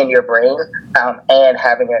in your brain, and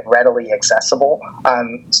having it readily accessible.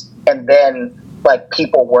 And then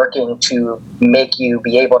people working to make you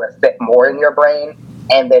be able to fit more in your brain,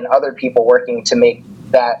 and then other people working to make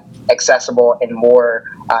that accessible in more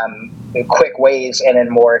quick ways and in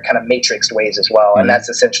more kind of matrixed ways as well. And that's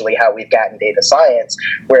essentially how we've gotten data science,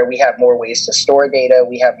 where we have more ways to store data,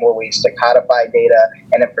 we have more ways to codify data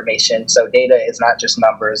and information. So data is not just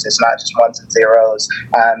numbers, it's not just ones and zeros,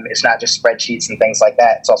 it's not just spreadsheets and things like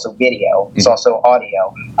that. It's also video, it's also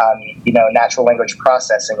audio. Natural language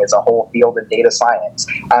processing is a whole field of data science.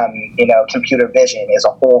 Computer vision is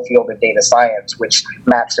a whole field of data science, which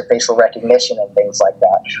maps to facial recognition and things like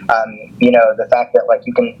that. The fact that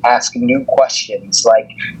you can ask new questions,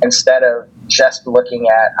 instead of just looking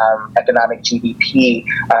at economic GDP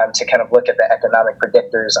to kind of look at the economic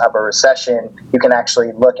predictors of a recession, you can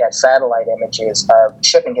actually look at satellite images of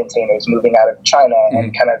shipping containers moving out of China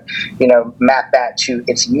and kind of, map that to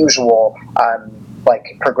its usual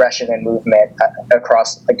progression and movement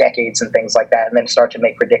across decades and things like that, and then start to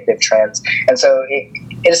make predictive trends. And so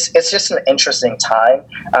it's just an interesting time,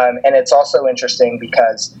 and it's also interesting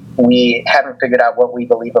because we haven't figured out what we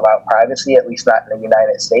believe about privacy, at least not in the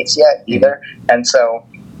United States yet either. And so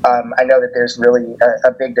I know that there's really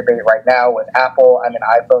a big debate right now with Apple. I'm an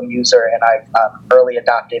iPhone user, and I've early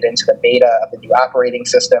adopted into the beta of the new operating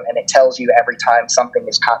system, and it tells you every time something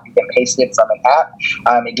is copied and pasted from an app.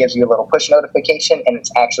 It gives you a little push notification, and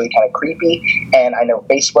it's actually kind of creepy. And I know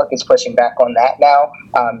Facebook is pushing back on that now,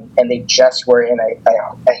 and they just were in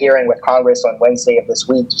a hearing with Congress on Wednesday of this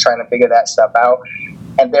week trying to figure that stuff out.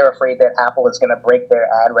 And they're afraid that Apple is going to break their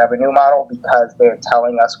ad revenue model because they're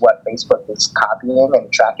telling us what Facebook is copying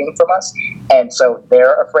and tracking from us. And so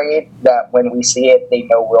they're afraid that when we see it, they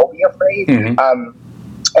know we'll be afraid.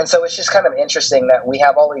 And so it's just kind of interesting that we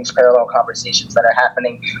have all these parallel conversations that are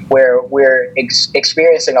happening where we're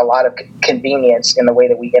experiencing a lot of convenience in the way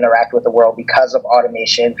that we interact with the world because of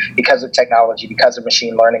automation, because of technology, because of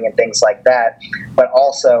machine learning and things like that. But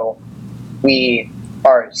also we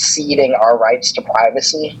are ceding our rights to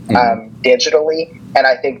privacy digitally, and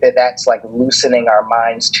I think that that's loosening our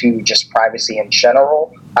minds to just privacy in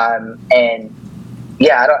general. And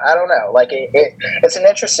yeah, I don't know. It's an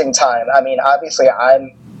interesting time. I mean, obviously,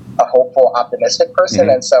 I'm a hopeful, optimistic person,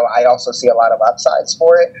 and so I also see a lot of upsides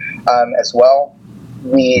for it as well.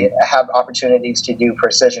 We have opportunities to do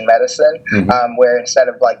precision medicine, where instead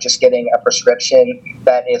of just getting a prescription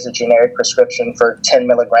that is a generic prescription for 10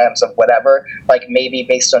 milligrams of whatever, maybe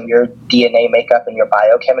based on your DNA makeup and your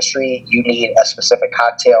biochemistry, you need a specific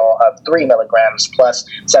cocktail of 3 milligrams plus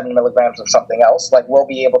 7 milligrams of something else. We'll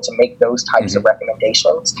be able to make those types of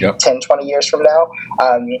recommendations 10, 20 years from now.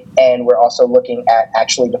 And we're also looking at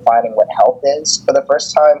actually defining what health is for the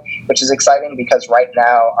first time, which is exciting because right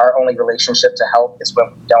now our only relationship to health is when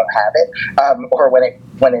we don't have it, or when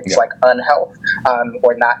it's unhealth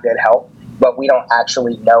or not good health, but we don't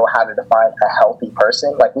actually know how to define a healthy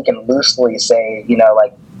person. We can loosely say, you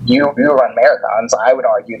run marathons. I would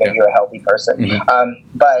argue that you're a healthy person,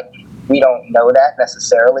 but we don't know that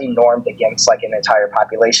necessarily normed against an entire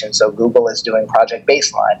population. So Google is doing Project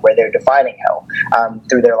Baseline, where they're defining health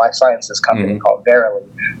through their life sciences company called Verily.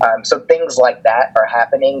 So things like that are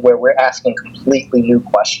happening where we're asking completely new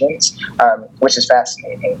questions, which is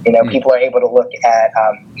fascinating. People are able to look at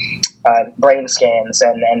brain scans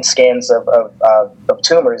and scans of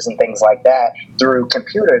tumors and things like that through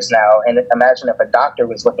computers now. And imagine if a doctor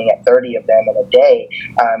was looking at 30 of them in a day,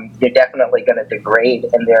 they're definitely going to degrade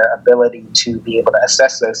in their ability to be able to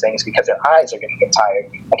assess those things because their eyes are going to get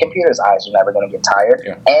tired. A computer's eyes are never going to get tired,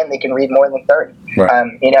 and they can read more than 30. Right.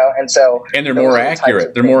 And they're more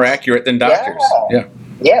accurate. They're more accurate than doctors.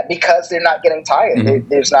 Yeah, because they're not getting tired.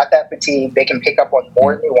 There's not that fatigue. They can pick up on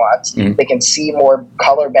more nuance. They can see more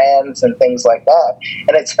color bands and things like that.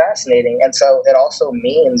 And it's fascinating. And so it also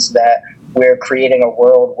means that we're creating a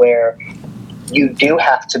world where you do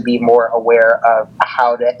have to be more aware of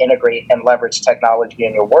how to integrate and leverage technology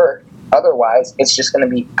in your work. Otherwise, it's just going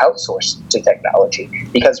to be outsourced to technology.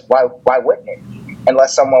 Because why wouldn't it?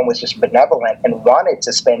 Unless someone was just benevolent and wanted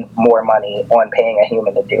to spend more money on paying a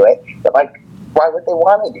human to do it. But why would they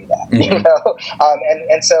want to do that?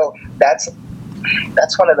 And so that's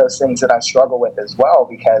one of those things that I struggle with as well,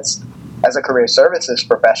 because as a career services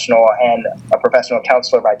professional and a professional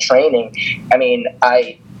counselor by training, I mean,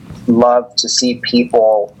 I love to see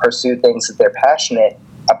people pursue things that they're passionate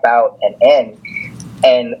about and in.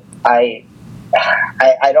 And I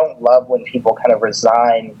don't love when people kind of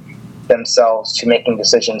resign themselves to making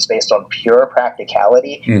decisions based on pure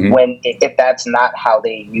practicality when if that's not how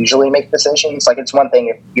they usually make decisions. Like, it's one thing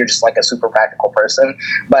if you're just like a super practical person,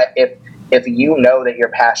 but if you know that you're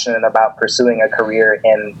passionate about pursuing a career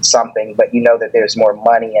in something, but you know that there's more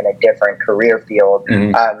money in a different career field,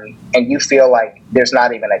 and you feel like there's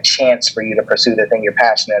not even a chance for you to pursue the thing you're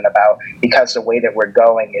passionate about because the way that we're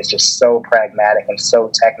going is just so pragmatic and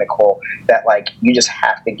so technical that like you just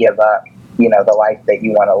have to give up the life that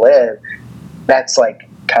you want to live, that's like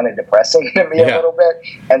kind of depressing to me a little bit.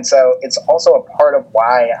 And so it's also a part of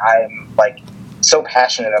why I'm like so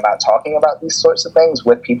passionate about talking about these sorts of things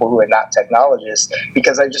with people who are not technologists,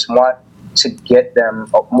 because I just want to get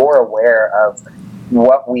them more aware of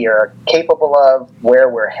what we are capable of, where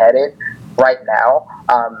we're headed right now,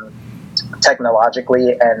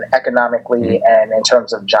 technologically and economically and in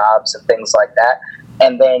terms of jobs and things like that.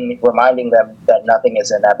 And then reminding them that nothing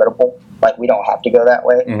is inevitable. Like, we don't have to go that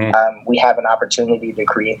way. We have an opportunity to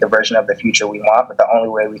create the version of the future we want, but the only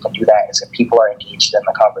way we can do that is if people are engaged in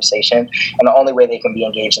the conversation. And the only way they can be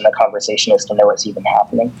engaged in the conversation is to know it's even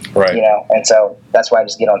happening. Right. And so that's why I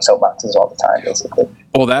just get on soapboxes all the time, basically.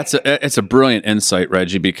 Well, it's a brilliant insight,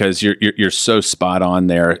 Reggie, because you're so spot on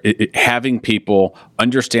there. Having people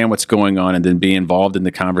understand what's going on and then be involved in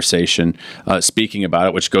the conversation, speaking about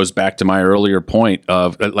it, which goes back to my earlier point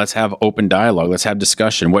of let's have open dialogue, let's have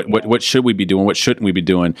discussion. What should we be doing? What shouldn't we be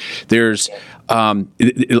doing? There's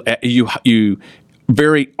you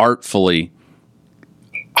very artfully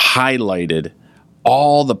highlighted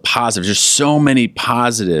all the positives. There's so many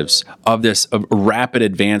positives of this rapid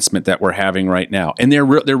advancement that we're having right now, and there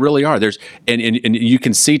really are. There's and you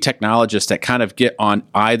can see technologists that kind of get on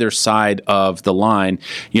either side of the line.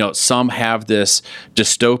 Some have this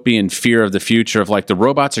dystopian fear of the future of like the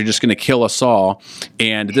robots are just going to kill us all,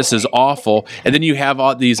 and this is awful. And then you have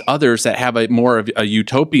all these others that have a more of a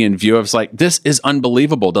utopian view of like, this is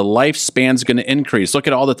unbelievable. The lifespan's going to increase. Look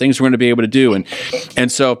at all the things we're going to be able to do,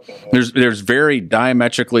 and so there's very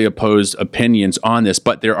diametrically opposed opinions on this,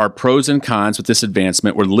 but there are pros and cons with this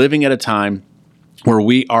advancement. We're living at a time where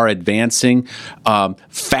we are advancing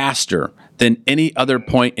faster than any other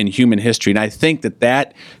point in human history. And I think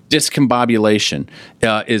that discombobulation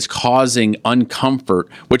is causing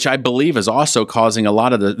uncomfort, which I believe is also causing a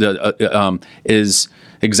lot of is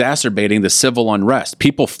exacerbating the civil unrest.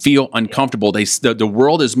 People feel uncomfortable. The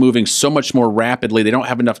world is moving so much more rapidly. They don't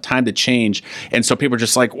have enough time to change. And so people are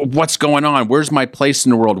just like, what's going on? Where's my place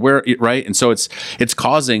in the world? Right? And so it's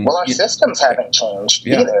causing... Well, our systems haven't changed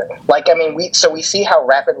either. Like, I mean, we see how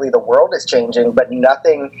rapidly the world is changing, but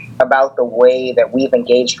nothing about the way that we've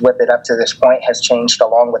engaged with it up to this point has changed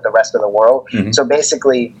along with the rest of the world. So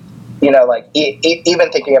basically,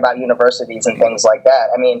 even thinking about universities and things like that,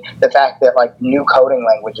 I mean, the fact that like new coding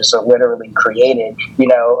languages are literally created,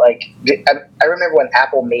 I remember when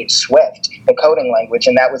Apple made Swift the coding language,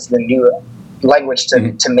 and that was the new language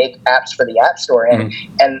to make apps for the App Store. And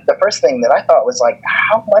the first thing that I thought was like,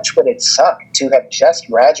 how much would it suck to have just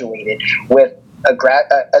graduated with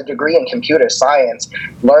a degree in computer science,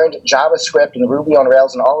 learned JavaScript and Ruby on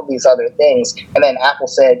Rails and all of these other things, and then Apple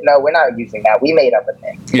said, no, we're not using that. We made up a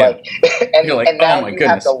thing. And now you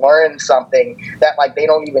have to learn something that like they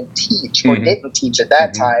don't even teach or didn't teach at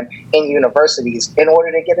that time in universities in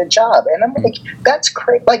order to get a job. And I'm like, that's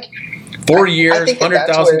crazy. Like 4 years,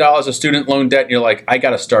 $100,000 of student loan debt, and you're like, I got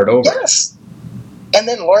to start over. Yes. And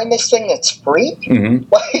then learn this thing that's free?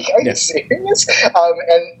 Like, are you serious?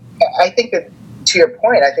 And I think that to your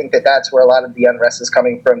point, I think that that's where a lot of the unrest is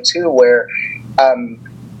coming from too, where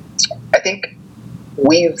I think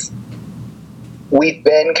we've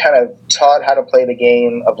been kind of taught how to play the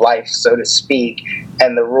game of life, so to speak,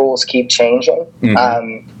 and the rules keep changing.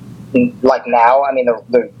 Like now, I mean,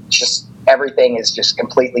 the just everything is just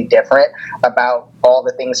completely different about all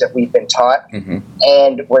the things that we've been taught,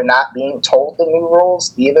 and we're not being told the new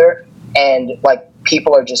rules either. And like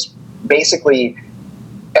people are just basically,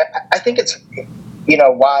 I think it's, you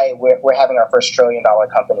know, why we're having our first $1 trillion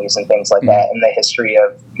companies and things like that in the history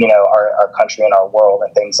of, you know, our country and our world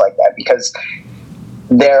and things like that, because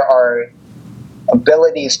there are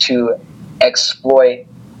abilities to exploit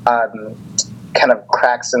kind of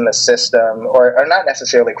cracks in the system, or not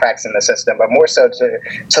necessarily cracks in the system, but more so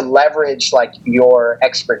to leverage like your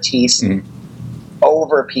expertise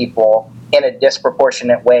over people in a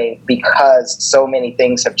disproportionate way, because so many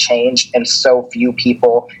things have changed and so few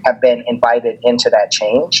people have been invited into that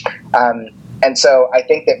change. And so I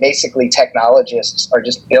think that basically technologists are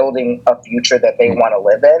just building a future that they want to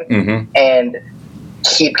live in, and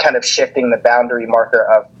keep kind of shifting the boundary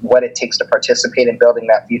marker of what it takes to participate in building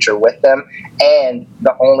that future with them. And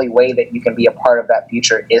the only way that you can be a part of that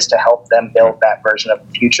future is to help them build that version of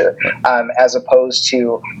the future, as opposed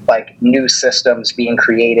to like new systems being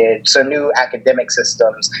created. So new academic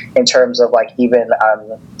systems in terms of like even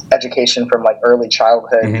education from like early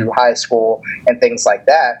childhood through high school and things like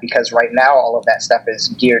that. Because right now all of that stuff is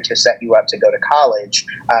geared to set you up to go to college.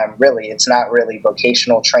 Really, it's not really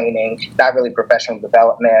vocational training, not really professional development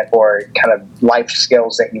or kind of life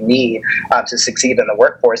skills that you need to succeed in the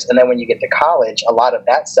workforce. And then when you get to college, a lot of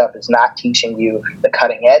that stuff is not teaching you the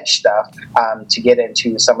cutting edge stuff to get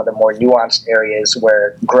into some of the more nuanced areas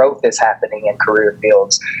where growth is happening in career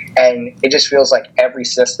fields. And it just feels like every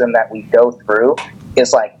system that we go through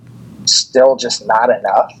is like still just not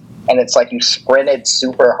enough. And it's like you sprinted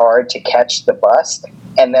super hard to catch the bus,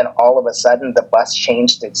 and then all of a sudden the bus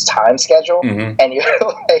changed its time schedule, and you're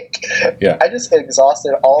like, I just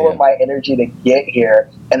exhausted all of my energy to get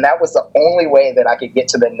here, and that was the only way that I could get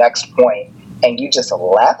to the next point, and you just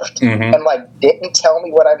left and like didn't tell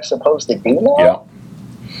me what I'm supposed to do now.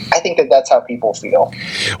 I think that that's how people feel.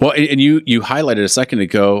 Well, and you highlighted a second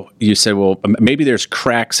ago, you said, well, maybe there's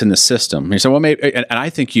cracks in the system. You said, well, maybe, and I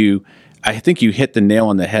think you hit the nail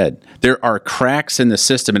on the head. There are cracks in the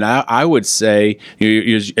system. And I would say,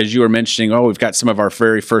 as you were mentioning, we've got some of our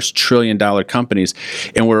very first $1 trillion companies,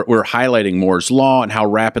 and we're highlighting Moore's Law and how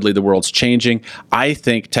rapidly the world's changing. I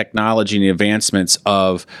think technology and the advancements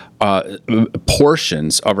of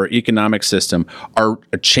portions of our economic system are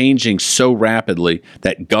changing so rapidly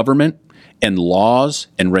that government and laws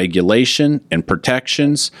and regulation and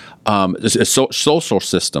protections, social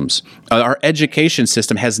systems, our education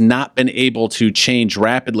system has not been able to change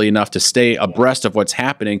rapidly enough to stay abreast of what's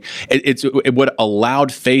happening. It would allowed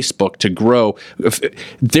Facebook to grow.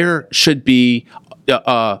 There should be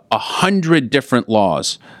 100 different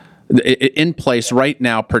laws in place right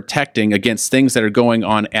now protecting against things that are going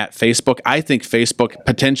on at Facebook. I think Facebook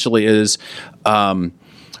potentially is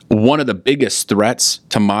one of the biggest threats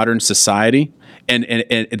to modern society,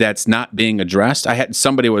 and that's not being addressed. I had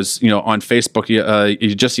somebody was on Facebook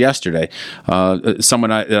just yesterday, someone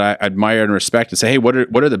that I admire and respect, and say, hey, what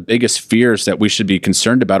are the biggest fears that we should be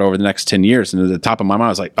concerned about over the next 10 years? And at the top of my mind, I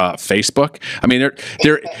was like, Facebook. I mean,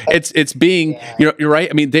 it's being you're right.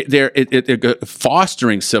 I mean, they're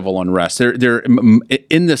fostering civil unrest. They're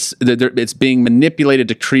in this. It's being manipulated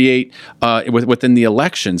to create within the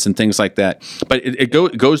elections and things like that. But it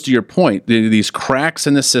goes to your point. These cracks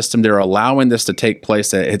in the system, they're allowing this to take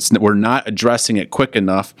place. We're not addressing it quick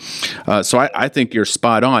enough. So I think you're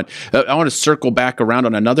spot on. I want to circle back around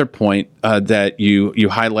on another point that you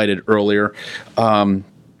highlighted earlier.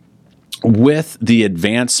 With the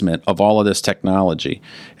advancement of all of this technology,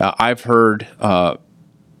 I've heard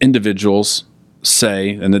individuals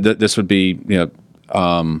say, and this would be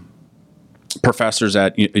professors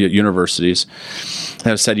at universities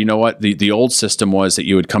have said, you know what, the old system was that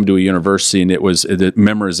you would come to a university and it was the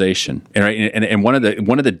memorization, right? And one of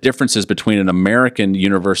the differences between an American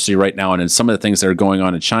university right now and in some of the things that are going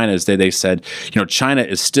on in China is they said, China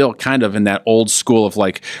is still kind of in that old school of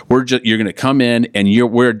like, you're going to come in and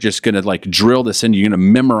we're just going to like drill this in, you're going to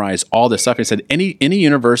memorize all this stuff. He said any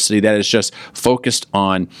university that is just focused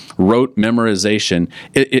on rote memorization,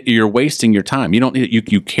 you're wasting your time. You don't need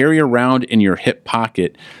it. You carry around in your hip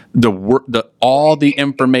pocket all the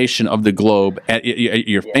information of the globe at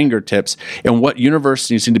your fingertips, and what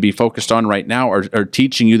universities seem to be focused on right now are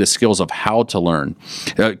teaching you the skills of how to learn,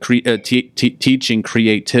 teaching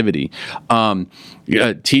creativity,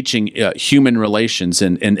 teaching human relations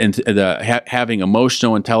and having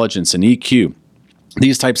emotional intelligence and EQ.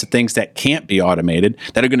 These types of things that can't be automated,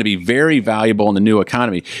 that are going to be very valuable in the new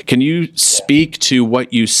economy. Can you speak to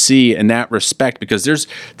what you see in that respect? Because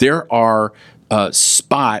there are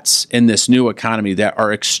spots in this new economy that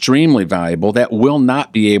are extremely valuable that will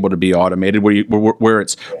not be able to be automated, where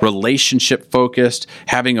it's relationship focused,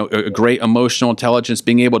 having a great emotional intelligence,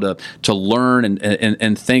 being able to learn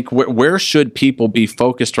and think. Where should people be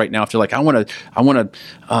focused right now if they're like, I want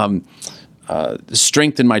to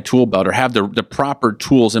strengthen my tool belt, or have the proper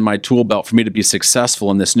tools in my tool belt for me to be successful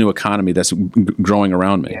in this new economy that's growing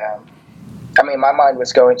around me? Yeah. I mean, my mind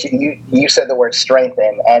was going to you said the word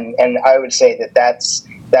strengthen, and I would say that's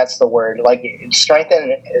the word. Like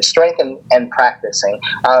strengthen and practicing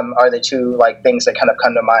are the two like things that kind of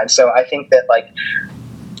come to mind. So I think that like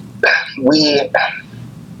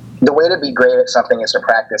the way to be great at something is to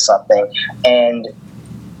practice something, and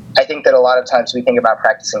I think that a lot of times we think about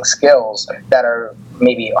practicing skills that are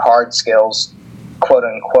maybe hard skills, quote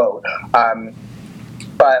unquote.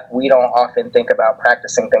 But we don't often think about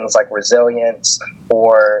practicing things like resilience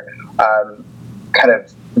or kind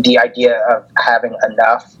of the idea of having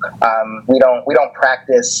enough. We don't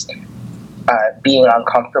practice being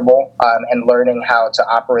uncomfortable and learning how to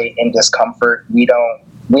operate in discomfort. We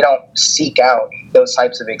don't seek out those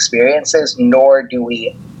types of experiences, nor do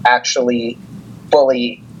we actually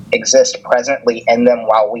fully exist presently in them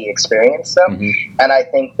while we experience them. Mm-hmm. And I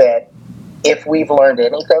think that if we've learned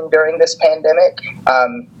anything during this pandemic,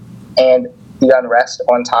 and the unrest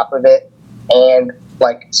on top of it, and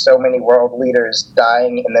like so many world leaders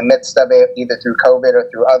dying in the midst of it, either through COVID or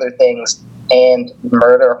through other things, and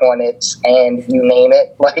murder hornets, and you name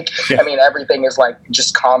it. Like, yeah. I mean, everything is like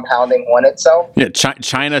just compounding on itself. Yeah,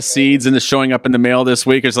 China seeds and showing up in the mail this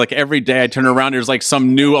week. It's like every day I turn around, there's like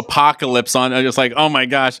some new apocalypse on. I'm just like, oh my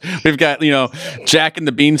gosh, we've got, Jack and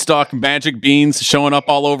the Beanstalk magic beans showing up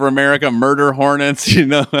all over America, murder hornets,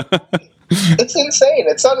 It's insane.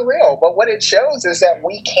 It's unreal. But what it shows is that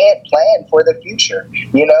we can't plan for the future.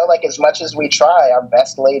 Like as much as we try, our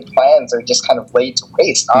best laid plans are just kind of laid to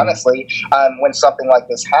waste, honestly, when something like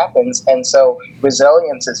this happens. And so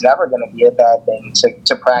resilience is never going to be a bad thing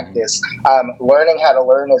to practice. Learning how to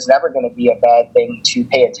learn is never going to be a bad thing to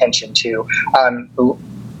pay attention to.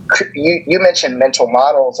 You mentioned mental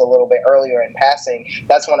models a little bit earlier in passing.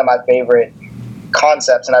 That's one of my favorite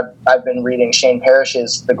concepts, and I've been reading Shane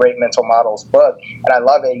Parrish's The Great Mental Models book, and I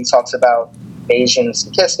love it. He talks about Bayesian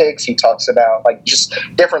statistics. He talks about like just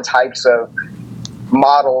different types of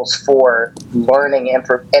models for learning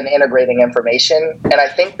and integrating information. And I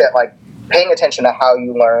think that like paying attention to how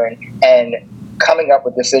you learn and coming up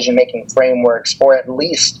with decision-making frameworks, or at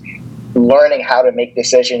least learning how to make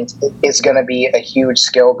decisions, is going to be a huge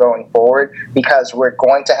skill going forward, because we're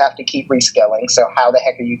going to have to keep reskilling. So how the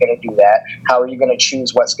heck are you going to do that? How are you going to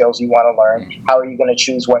choose what skills you want to learn? How are you going to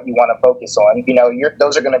choose what you want to focus on?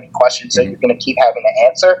 Those are going to be questions that you're going to keep having to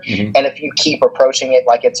answer. Mm-hmm. And if you keep approaching it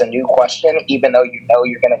like it's a new question, even though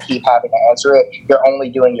you're going to keep having to answer it, you're only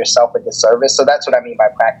doing yourself a disservice. So that's what I mean by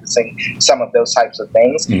practicing some of those types of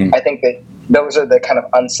things. Mm-hmm. I think that those are the kind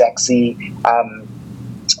of unsexy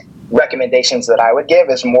recommendations that I would give,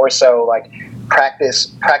 is more so like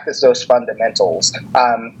practice those fundamentals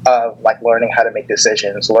of like learning how to make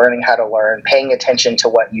decisions, learning how to learn, paying attention to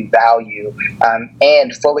what you value,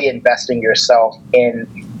 and fully investing yourself in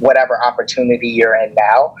whatever opportunity you're in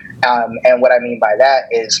now. And what I mean by that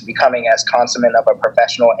is becoming as consummate of a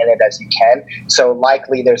professional in it as you can. So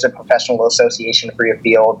likely there's a professional association for your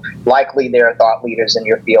field. Likely there are thought leaders in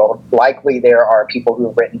your field. Likely there are people who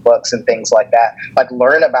have written books and things like that. Like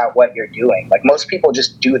learn about what you're doing. Like most people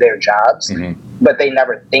just do their jobs, mm-hmm. but they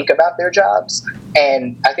never think about their jobs.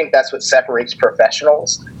 And I think that's what separates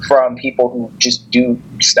professionals from people who just do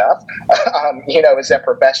stuff. Is that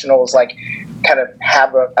professionals like kind of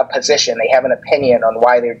have a position, they have an opinion on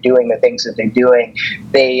why they're doing the things that they're doing.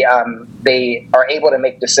 They are able to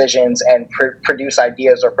make decisions and produce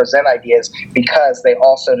ideas or present ideas because they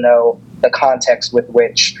also know the context with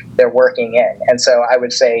which they're working in. And so I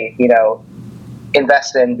would say,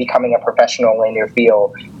 invest in becoming a professional in your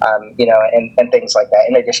field, and things like that,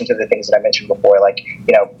 in addition to the things that I mentioned before, like,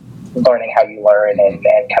 learning how you learn and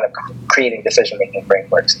kind of creating decision-making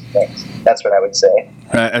frameworks and things. That's what I would say.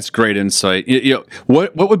 That's great insight.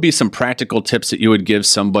 What would be some practical tips that you would give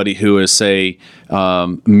somebody who is, say,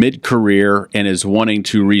 mid-career and is wanting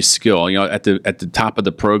to reskill? At the top of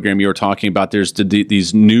the program you were talking about, there's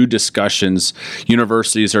these new discussions.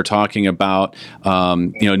 Universities are talking about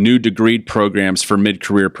new degree programs for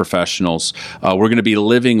mid-career professionals. We're going to be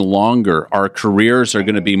living longer. Our careers are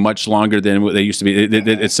going to be much longer than what they used to be.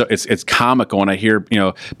 It's comical when I hear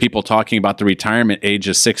people talking about the retirement age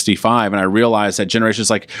of 65, and I realize that generations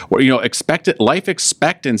life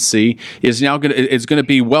expectancy is now going to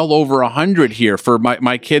be well over 100 here for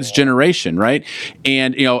my kids' generation, right?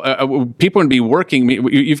 And people are going to be working.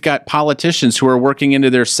 You've got politicians who are working into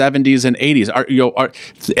their 70s and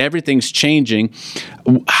 80s. Everything's changing.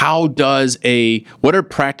 What are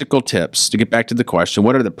practical tips, to get back to the question,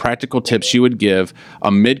 what are the practical tips you would give a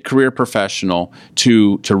mid-career professional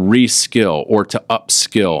to reskill or to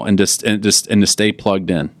upskill and to stay plugged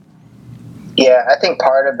in? Yeah, I think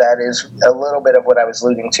part of that is a little bit of what I was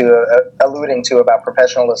alluding to about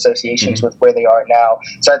professional associations with where they are now.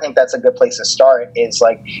 So I think that's a good place to start, is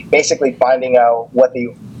like basically finding out what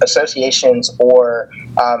the associations or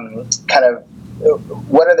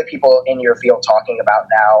what are the people in your field talking about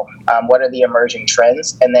now? What are the emerging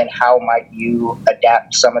trends? And then how might you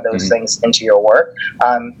adapt some of those things into your work?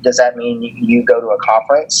 Does that mean you go to a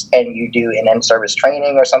conference and you do an in-service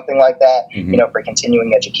training or something like that, for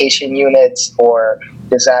continuing education units? Or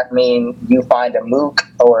does that mean you find a MOOC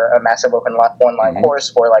or a massive open online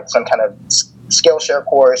course, or like some kind of Skillshare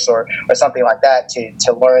course or something like that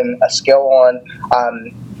to learn a skill on?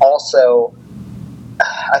 Also,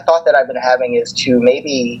 a thought that I've been having is to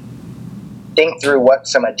maybe think through what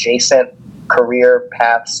some adjacent career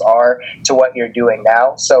paths are to what you're doing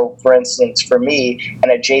now. So, for instance, for me, an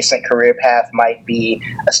adjacent career path might be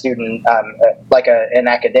a student, an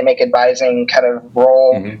academic advising kind of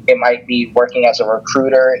role. It might be working as a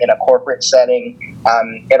recruiter in a corporate setting.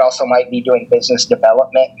 It also might be doing business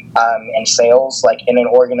development and sales, like in an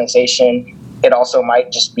organization. It also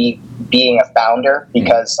might just be being a founder,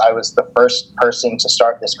 because I was the first person to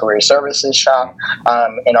start this career services shop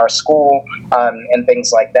in our school, and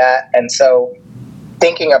things like that. And so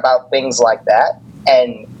thinking about things like that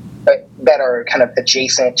and that are kind of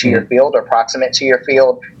adjacent to your field or proximate to your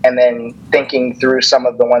field, and then thinking through some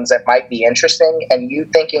of the ones that might be interesting. And you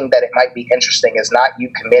thinking that it might be interesting is not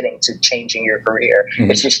you committing to changing your career.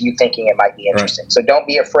 It's just you thinking it might be interesting. Right. So don't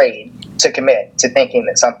be afraid to commit to thinking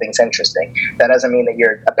that something's interesting. That doesn't mean that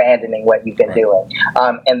you're abandoning what you've been doing.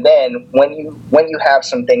 And then when you have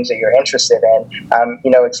some things that you're interested in,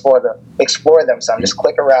 explore them some. Just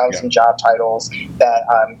click around some job titles that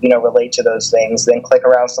relate to those things. Then click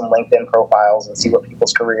around some LinkedIn profiles and see what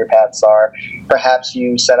people's career paths are. Perhaps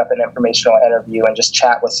you set up an informational interview and just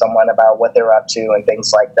chat with someone about what they're up to and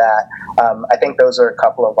things like that. I think those are a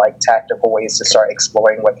couple of tactical ways to start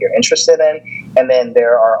exploring what you're interested in. And then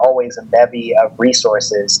there are always a bevy of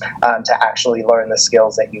resources to actually learn the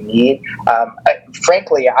skills that you need.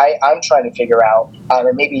 Frankly, I'm trying to figure out,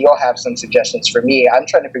 and maybe you'll have some suggestions for me, I'm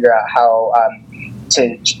trying to figure out how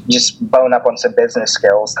to just bone up on some business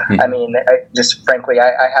skills. I mean, frankly,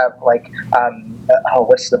 I have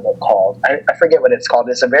what's the book called? I forget what it's called.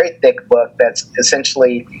 It's a very thick book that's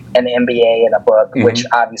essentially an MBA in a book, which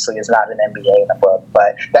obviously is not an MBA in a book,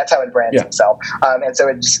 but that's how it brands itself. And so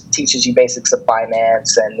it just teaches you basics of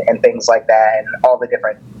finance and things like that, and all the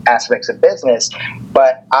different aspects of business.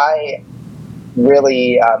 But I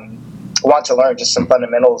really want to learn just some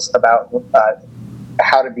fundamentals about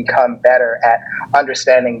how to become better at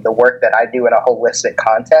understanding the work that I do in a holistic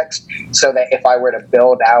context, so that if I were to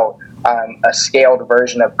build out a scaled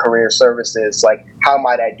version of career services, how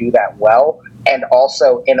might I do that well, and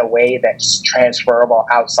also in a way that's transferable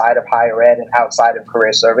outside of higher ed and outside of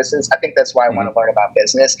career services. I think that's why I want to learn about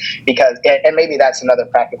business, because, and maybe that's another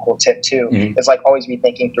practical tip too, is always be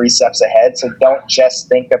thinking 3 steps ahead. So don't just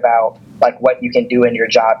think about what you can do in your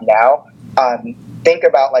job now. Think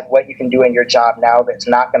about what you can do in your job now that's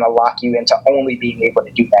not going to lock you into only being able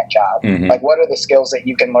to do that job. What are the skills that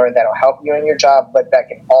you can learn that'll help you in your job, but that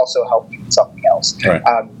can also help you in something else? Right.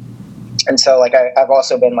 And so I've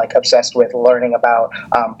also been obsessed with learning about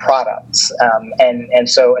products, and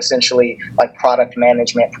so essentially product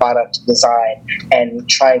management, product design, and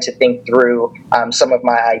trying to think through some of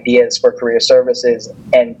my ideas for career services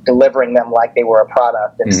and delivering them like they were a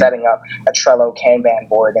product, and setting up a Trello Kanban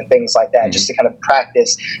board and things like that, just to kind of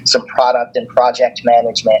practice some product and project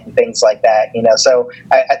management and things like that. So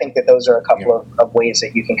I think that those are a couple of ways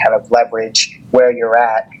that you can kind of leverage where you're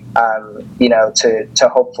at, to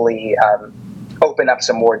hopefully open up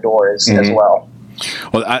some more doors as well.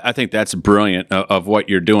 Well, I think that's brilliant of what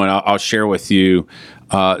you're doing. I'll share with you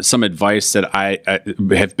some advice that I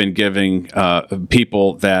have been giving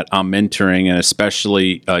people that I'm mentoring, and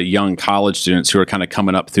especially young college students who are kind of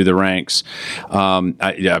coming up through the ranks.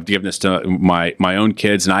 I've given this to my own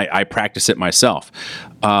kids, and I practice it myself.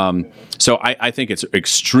 So I think it's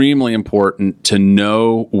extremely important to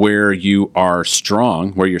know where you are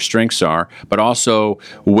strong, where your strengths are, but also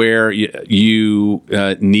where you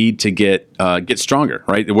need to get stronger,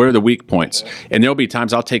 right? Where are the weak points? And there'll be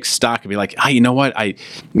times I'll take stock and be like, you know what? I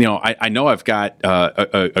know I've got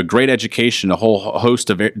a great education, a whole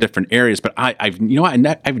host of different areas, but I've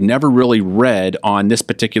never really read on this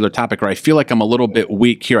particular topic, or I feel like I'm a little bit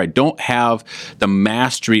weak here. I don't have the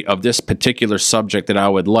mastery of this particular subject that I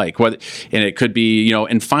would like. And it could be,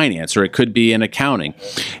 in finance, or it could be in accounting.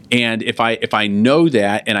 And if I know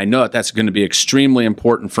that, and I know that that's going to be extremely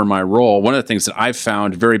important for my role, one of the things that I've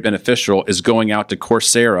found very beneficial is going out to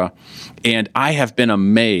Coursera, and I have been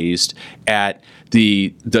amazed at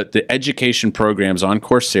the education programs on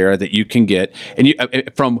Coursera that you can get, and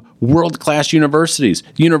from world-class universities,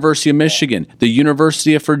 the University of Michigan, the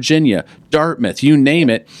University of Virginia, Dartmouth, you name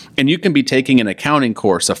it, and you can be taking an accounting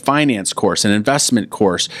course, a finance course, an investment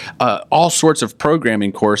course, all sorts of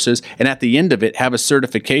programming courses, and at the end of it, have a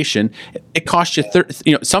certification. It costs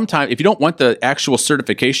you, sometimes if you don't want the actual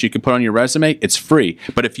certification you can put on your resume, it's free.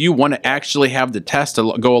 But if you want to actually have the test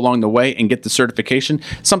to go along the way and get the certification,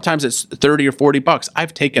 sometimes it's $30 or $40.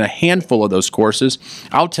 I've taken a handful of those courses.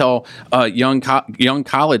 I'll tell young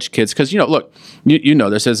college kids, because look, you know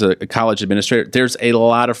this as a college administrator. There's a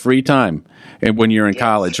lot of free time when you're in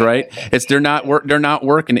college, right? They're not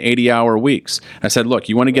working 80-hour weeks. I said, look,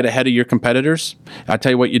 you want to get ahead of your competitors? I'll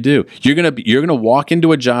tell you what you do. You're gonna walk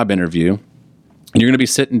into a job interview. You're going to be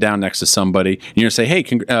sitting down next to somebody, and you're going to say, hey,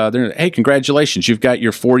 congratulations, you've got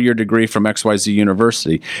your 4-year degree from XYZ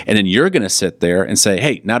University. And then you're going to sit there and say,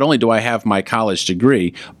 hey, not only do I have my college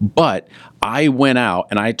degree, but I went out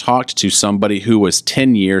and I talked to somebody who was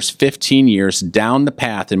 10 years, 15 years down the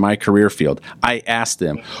path in my career field. I asked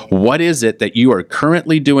them, what is it that you are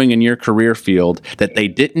currently doing in your career field that they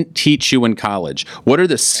didn't teach you in college? What are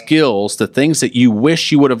the skills, the things that you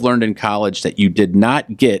wish you would have learned in college that you did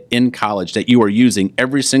not get in college, that you are using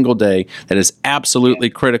every single day, that is absolutely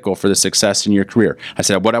critical for the success in your career? I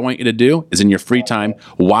said, what I want you to do is in your free time,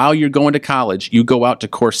 while you're going to college, you go out to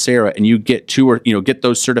Coursera and you get get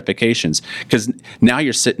those certifications. Because now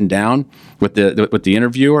you're sitting down with the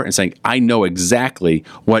interviewer and saying, I know exactly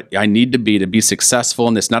what I need to be successful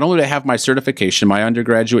in this. Not only do I have my certification, my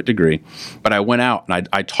undergraduate degree, but I went out and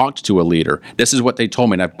I talked to a leader. This is what they told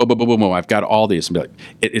me, and I've got all these. And be like,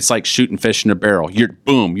 it's like shooting fish in a barrel.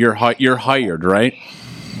 You're hired, right?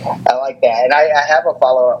 I like that, and I have a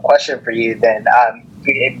follow-up question for you. Then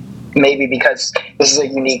maybe because this is a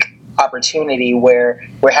unique opportunity where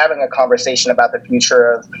we're having a conversation about the future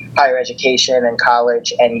of higher education and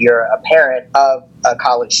college, and you're a parent of a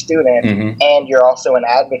college student, and you're also an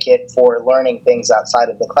advocate for learning things outside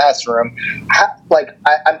of the classroom.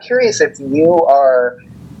 I'm curious if you are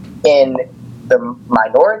in the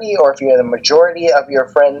minority or if you're the majority of your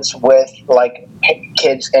friends with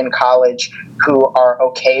kids in college who are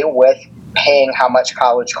okay with paying how much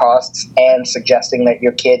college costs and suggesting that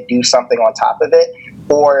your kid do something on top of it.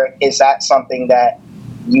 Or is that something that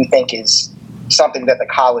you think is something that the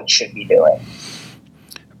college should be doing?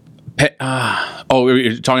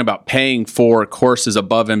 You're talking about paying for courses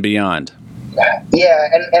above and beyond. Yeah,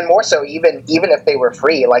 and more so, even if they were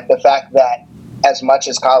free, like the fact that as much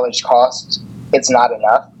as college costs, it's not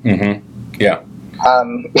enough. Yeah.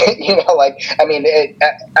 I'm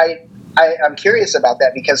curious about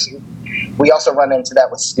that, because we also run into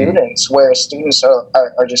that with students, where students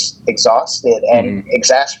are just exhausted and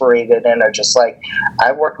exasperated and are just like,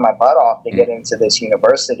 I worked my butt off to get into this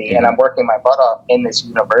university, and I'm working my butt off in this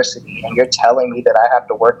university, and you're telling me that I have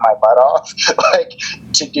to work my butt off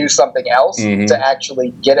to do something else to actually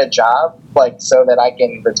get a job, so that I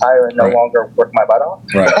can retire and no longer work my butt off.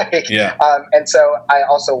 Right. Yeah. And so I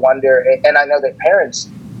also wonder, and I know that parents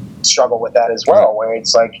struggle with that as well, where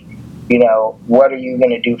it's like, what are you going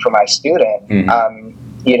to do for my student,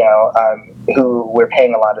 who we're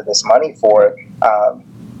paying a lot of this money for?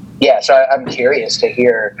 So I'm curious to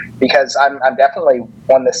hear, because I'm definitely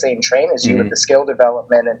on the same train as you with the skill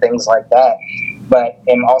development and things like that. But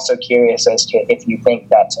I'm also curious as to if you think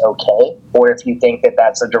that's okay, or if you think that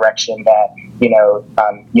that's a direction that,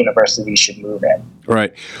 universities should move in.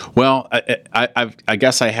 Right. Well, I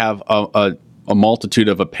guess I have a multitude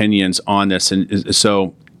of opinions on this. And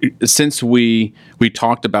so since we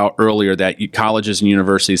talked about earlier that colleges and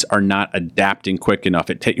universities are not adapting quick enough,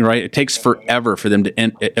 it takes forever for them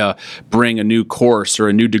to bring a new course or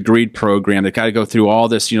a new degree program. They got to go through all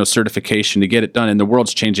this, certification to get it done, and the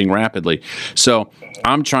world's changing rapidly. So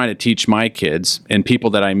I'm trying to teach my kids and people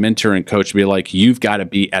that I mentor and coach, be like, you've got to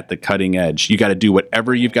be at the cutting edge. You got to do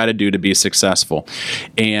whatever you've got to do to be successful.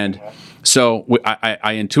 And so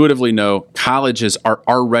I intuitively know colleges are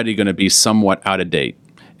already going to be somewhat out of date,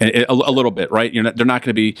 and a little bit, right? They're not going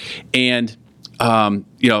to be. And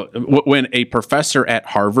when a professor at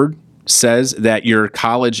Harvard says that your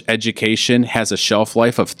college education has a shelf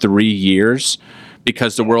life of 3 years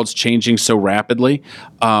because the world's changing so rapidly,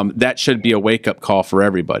 that should be a wake-up call for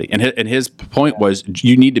everybody. And his point was,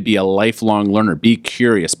 you need to be a lifelong learner, be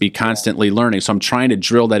curious, be constantly learning. So I'm trying to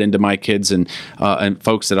drill that into my kids and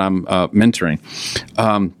folks that I'm mentoring.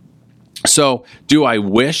 So do I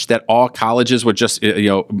wish that all colleges would just,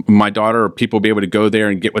 my daughter or people be able to go there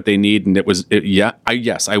and get what they need? And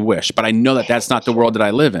yes, I wish. But I know that that's not the world that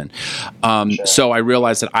I live in. So I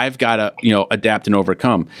realize that I've got to, adapt and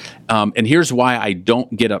overcome. And here's why I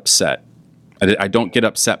don't get upset. I don't get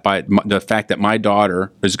upset by the fact that my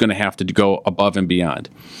daughter is going to have to go above and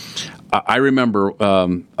beyond. I remember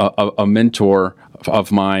a mentor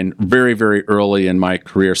of mine very, very early in my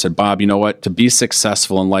career said, Bob, you know what? To be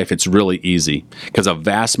successful in life, it's really easy because a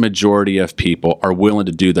vast majority of people are willing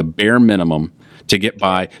to do the bare minimum to get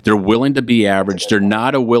by. They're willing to be average. They're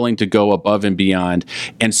not willing to go above and beyond.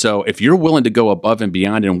 And so if you're willing to go above and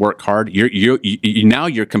beyond and work hard, now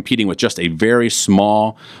you're competing with just a very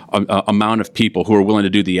small amount of people who are willing to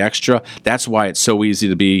do the extra. That's why it's so easy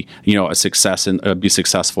to be, a success and be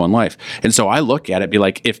successful in life. And so I look at it, be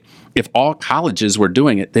like, if all colleges were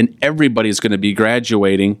doing it, then everybody's going to be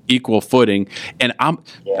graduating equal footing. And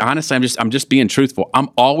honestly, I'm just being truthful. I'm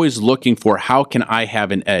always looking for, how can I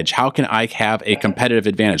have an edge? How can I have a competitive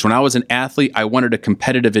advantage? When I was an athlete, I wanted a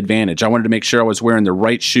competitive advantage. I wanted to make sure I was wearing the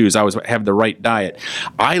right shoes. I was have the right diet.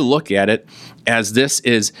 I look at it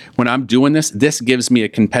as when I'm doing this gives me a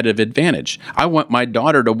competitive advantage. I want my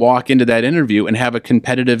daughter to walk into that interview and have a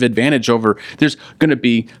competitive advantage over, there's going to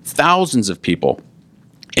be thousands of people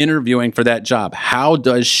interviewing for that job. How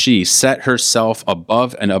does she set herself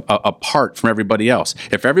above and apart from everybody else?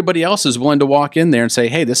 If everybody else is willing to walk in there and say,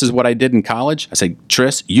 hey, this is what I did in college, I say,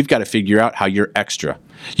 Tris, you've got to figure out how you're extra.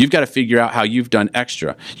 You've got to figure out how you've done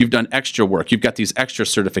extra. You've done extra work. You've got these extra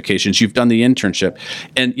certifications. You've done the internship.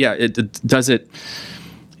 And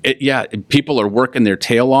people are working their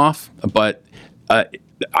tail off, but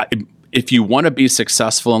if you want to be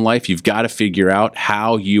successful in life, you've got to figure out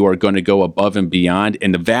how you are going to go above and beyond.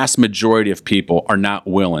 And the vast majority of people are not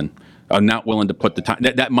willing to put the time.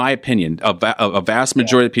 That my opinion. A vast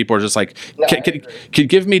majority of people are just like,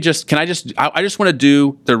 I just want to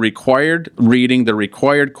do the required reading, the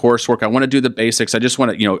required coursework. I want to do the basics. I just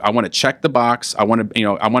want to, I want to check the box. I want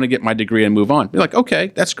to get my degree and move on. Be like,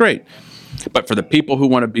 okay, that's great. But for the people who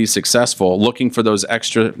want to be successful, looking for those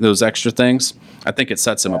extra things, I think it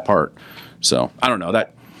sets them apart. So I don't know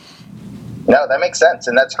that. No, that makes sense,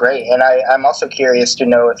 and that's great. And I'm also curious to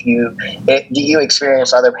know do you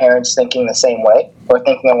experience other parents thinking the same way or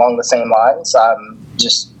thinking along the same lines?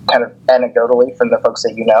 Just kind of anecdotally from the folks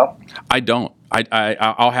that you know. I don't. I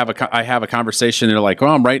have a conversation. They're like,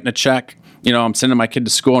 I'm writing a check. I'm sending my kid to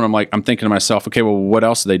school, and I'm thinking to myself, okay, well, what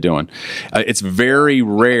else are they doing? It's very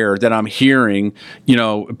rare that I'm hearing,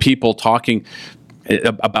 people talking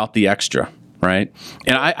about the extra. Right.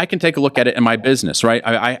 And I can take a look at it in my business. Right.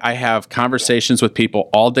 I have conversations with people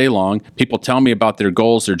all day long. People tell me about their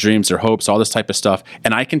goals, their dreams, their hopes, all this type of stuff.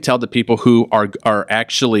 And I can tell the people who are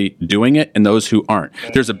actually doing it and those who aren't.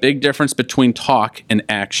 There's a big difference between talk and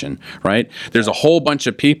action. Right. There's a whole bunch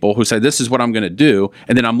of people who say, this is what I'm going to do.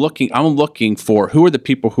 And then I'm looking for who are the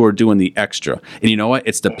people who are doing the extra. And you know what?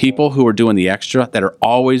 It's the people who are doing the extra that are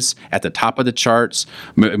always at the top of the charts,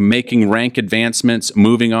 making rank advancements,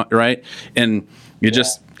 moving on. Right. And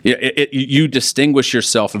you distinguish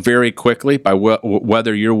yourself very quickly by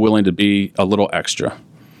whether you're willing to be a little extra.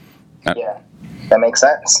 Yeah, that makes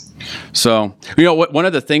sense. So, one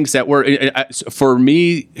of the things that for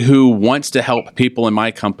me, who wants to help people in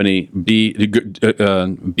my company be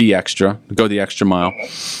extra, go the extra mile.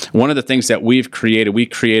 One of the things that we created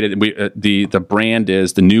the brand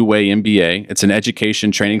is the New Way MBA. It's an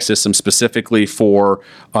education training system specifically for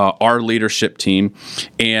our leadership team,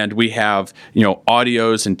 and we have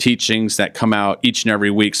audios and teachings that come out each and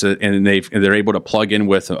every week. So, and they're able to plug in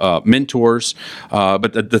with mentors.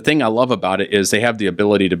 But the thing I love about it is they have the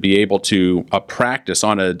ability to be able to practice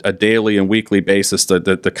on a daily and weekly basis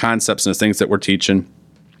the concepts and the things that we're teaching.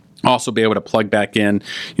 Also be able to plug back in,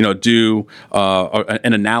 do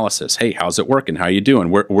an analysis. Hey, how's it working? How are you doing?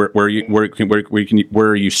 Where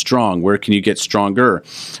are you strong? Where can you get stronger?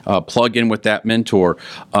 Plug in with that mentor.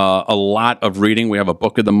 A lot of reading. We have a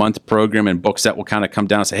book of the month program and books that will kind of come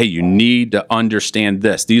down and say, hey, you need to understand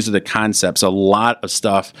this. These are the concepts. A lot of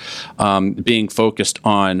stuff being focused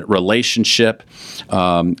on relationship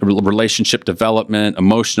development,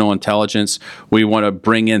 emotional intelligence. We want to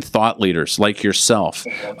bring in thought leaders like yourself.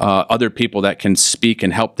 Other people that can speak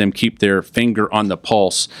and help them keep their finger on the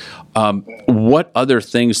pulse. What other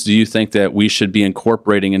things do you think that we should be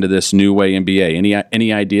incorporating into this New Way MBA?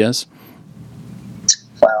 Any ideas?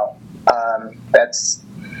 Well,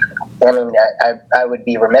 I would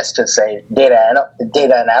be remiss to say data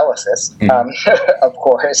analysis, of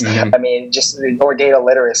course. Mm-hmm. I mean, or data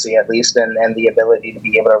literacy at least, and the ability to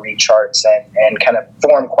be able to read charts and kind of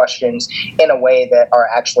form questions in a way that are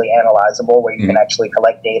actually analyzable, where you can actually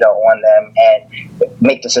collect data on them and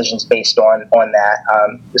make decisions based on that.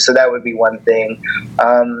 So that would be one thing.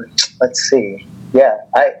 Let's see. Yeah,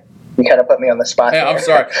 you kind of put me on the spot. Yeah, I'm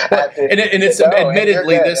sorry.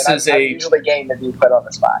 Admittedly, this is I'm usually game to be put on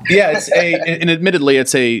the spot. Yeah, admittedly,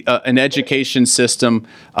 it's an education system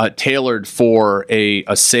tailored for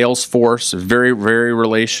a sales force, very, very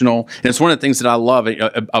relational. And it's one of the things that I love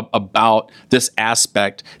about this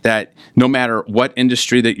aspect, that no matter what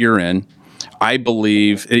industry that you're in, I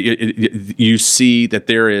believe you see that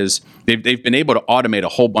they've been able to automate a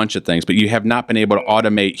whole bunch of things, but you have not been able to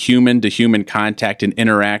automate human-to-human contact and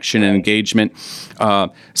interaction and engagement.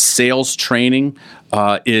 Sales training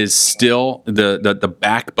is still the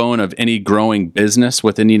backbone of any growing business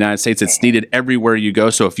within the United States. It's needed everywhere you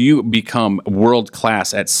go. So if you become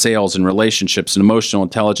world-class at sales and relationships and emotional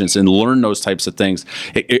intelligence and learn those types of things,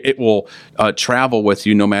 it will travel with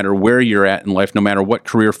you no matter where you're at in life, no matter what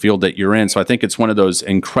career field that you're in. So I think it's one of those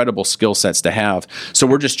incredible skill sets to have. So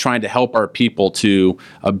we're just trying to help our people to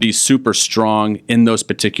be super strong in those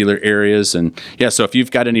particular areas. And yeah, so if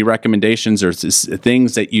you've got any recommendations or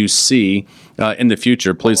things that you see in the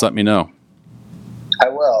future, please let me know. I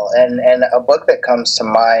will. And a book that comes to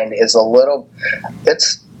mind is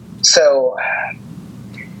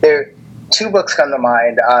two books come to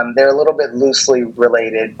mind. They're a little bit loosely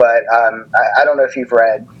related, but I don't know if you've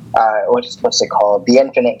read what's it called? The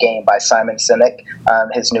Infinite Game by Simon Sinek,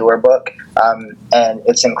 his newer book. And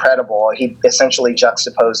it's incredible. He essentially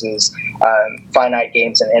juxtaposes finite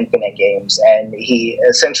games and infinite games. And he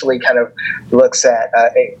essentially kind of looks at,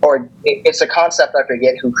 it's a concept I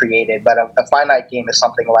forget who created, but a finite game is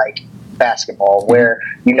something like basketball, where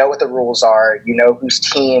you know what the rules are, you know whose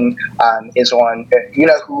team is on, you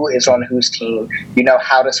know who is on whose team, you know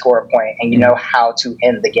how to score a point, and you know how to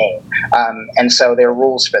end the game. And so there are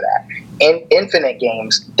rules for that. Infinite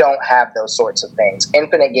games don't have those sorts of things.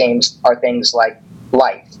 Infinite games are things like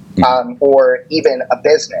life, or even a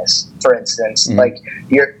business, for instance. Like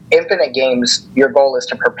your infinite games, your goal is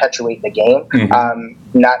to perpetuate the game,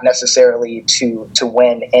 not necessarily to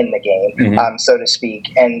win in the game, so to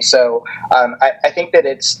speak. And so I think that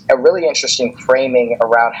it's a really interesting framing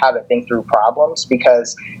around how to think through problems,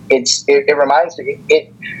 because it reminds me,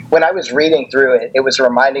 when I was reading through it, it was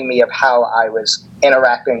reminding me of how I was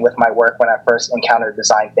interacting with my work when I first encountered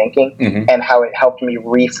design thinking, and how it helped me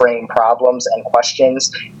reframe problems and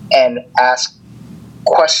questions and ask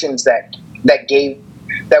questions that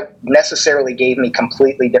necessarily gave me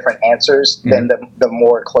completely different answers than the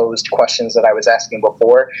more closed questions that I was asking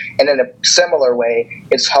before. And in a similar way,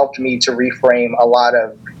 it's helped me to reframe a lot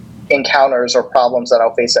of encounters or problems that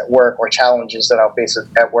I'll face at work, or challenges that I'll face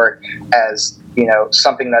at work, as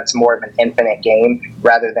something that's more of an infinite game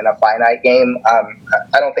rather than a finite game.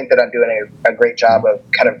 I don't think that I'm doing a great job of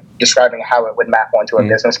kind of describing how it would map onto a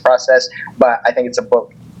business process, but I think it's a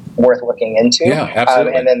book worth looking into. Yeah,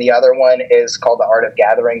 absolutely. And then the other one is called The Art of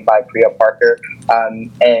Gathering by Priya Parker.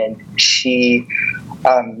 And she,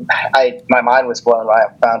 my mind was blown when I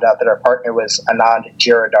found out that her partner was Anand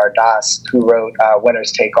Giridhar Das, who wrote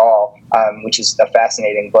Winners Take All, which is a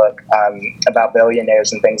fascinating book about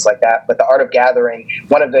billionaires and things like that. But The Art of Gathering,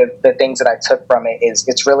 one of the things that I took from it is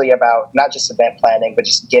it's really about not just event planning, but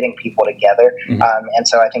just getting people together. And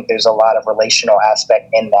so I think there's a lot of relational aspect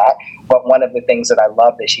in that. But one of the things that I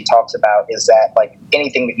love that she talks about is that, like,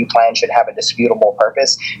 anything that you plan should have a disputable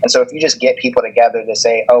purpose. And so if you just get people together to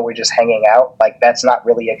say, oh, we're just hanging out, like, that's not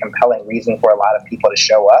really a compelling reason for a lot of people to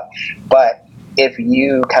show up. But if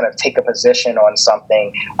you kind of take a position on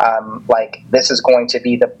something, like this is going to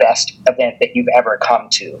be the best event that you've ever come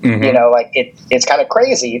to, like it's kind of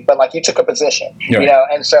crazy, but like you took a position,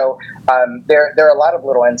 and so there are a lot of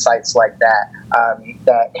little insights like that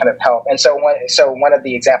that kind of help. And so one of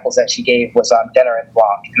the examples that she gave was Dinner and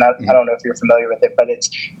Block, and I don't know if you're familiar with it, but it's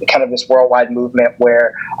kind of this worldwide movement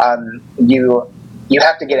where you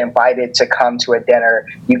have to get invited to come to a dinner.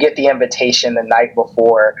 You get the invitation the night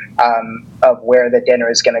before of where the dinner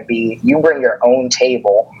is going to be. You bring your own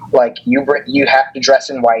table. Like you have to dress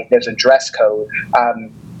in white. There's a dress code.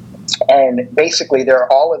 And basically, there are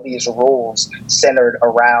all of these rules centered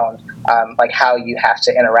around like how you have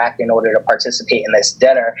to interact in order to participate in this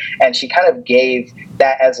dinner. And she kind of gave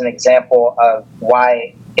that as an example of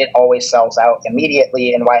why it always sells out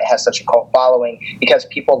immediately and why it has such a cult following, because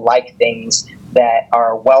people like things that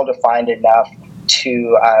are well-defined enough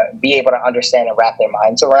to be able to understand and wrap their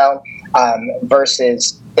minds around,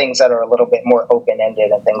 versus things that are a little bit more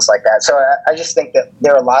open-ended and things like that. So I just think that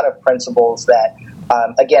there are a lot of principles that,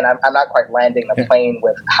 again, I'm not quite landing the plane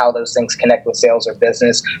with how those things connect with sales or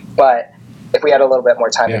business, but if we had a little bit more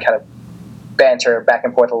time to kind of banter back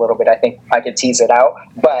and forth a little bit, I think I could tease it out.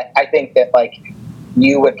 But I think that like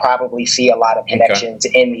you would probably see a lot of connections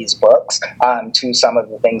in these books to some of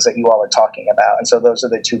the things that you all are talking about. And so those are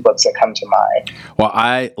the two books that come to mind. Well,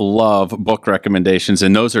 I love book recommendations,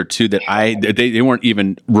 and those are two that they weren't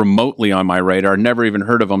even remotely on my radar, never even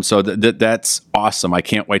heard of them. So that's awesome. I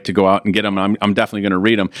can't wait to go out and get them. I'm definitely going to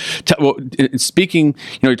read them. Well, speaking,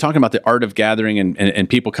 you're talking about the art of gathering and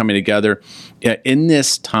people coming together in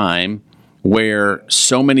this time where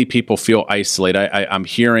so many people feel isolated. I'm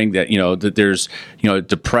hearing that that there's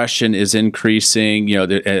depression is increasing,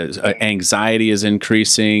 anxiety is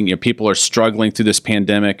increasing. People are struggling through this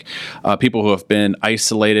pandemic. People who have been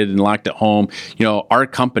isolated and locked at home. Our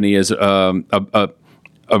company is a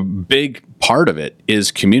big part of it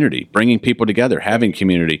is community, bringing people together, having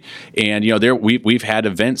community. And we've had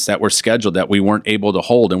events that were scheduled that we weren't able to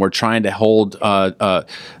hold, and we're trying to hold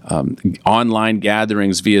online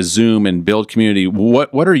gatherings via Zoom and build community.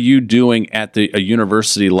 What are you doing at a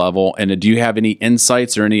university level, and do you have any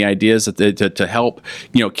insights or any ideas to help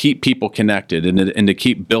keep people connected and to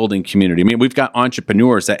keep building community? I mean, we've got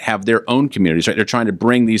entrepreneurs that have their own communities, right? They're trying to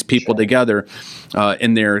bring these people together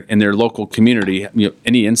in their local community.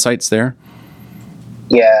 Any insights there?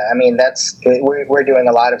 Yeah, I mean we're doing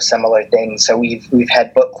a lot of similar things. So we've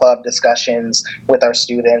had book club discussions with our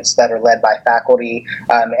students that are led by faculty,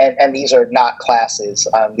 and these are not classes.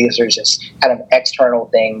 These are just kind of external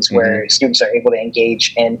things where students are able to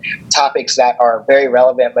engage in topics that are very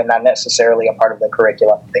relevant, but not necessarily a part of the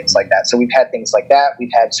curriculum, things like that. So we've had things like that.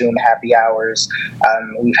 We've had Zoom happy hours.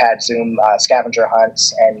 We've had Zoom scavenger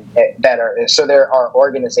hunts, and so there are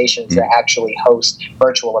organizations that actually host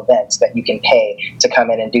virtual events that you can pay to come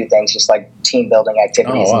in and do things, just like team building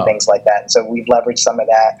activities and things like that. And so we've leveraged some of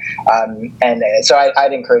that, and so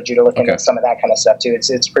I'd encourage you to look into some of that kind of stuff too.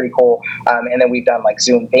 It's pretty cool. And then we've done like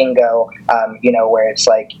Zoom bingo, where it's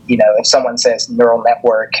like if someone says neural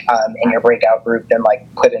network in your breakout group, then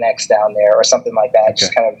like put an X down there or something like that.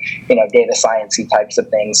 Just kind of data sciencey types of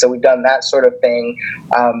things. So we've done that sort of thing.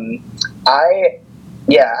 I'm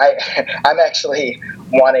actually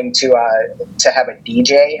wanting to have a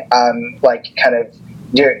DJ, like kind of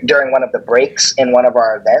during one of the breaks in one of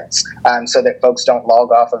our events, so that folks don't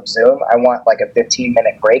log off of Zoom. I want like a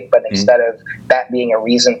 15-minute break, but instead of that being a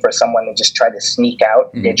reason for someone to just try to sneak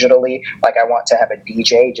out digitally, like I want to have a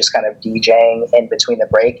DJ just kind of DJing in between the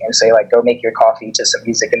break and say like, go make your coffee to some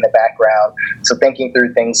music in the background. So thinking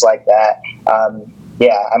through things like that.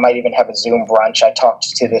 I might even have a Zoom brunch. I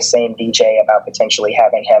talked to this same DJ about potentially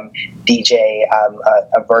having him DJ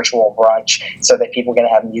a virtual brunch so that people are going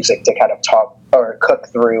to have music to kind of talk or cook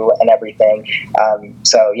through and everything.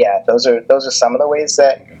 Those are some of the ways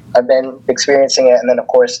that I've been experiencing it. And then, of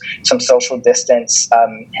course, some social distance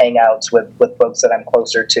hangouts with folks that I'm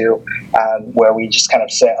closer to, where we just kind of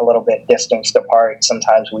sit a little bit distanced apart.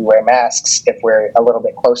 Sometimes we wear masks if we're a little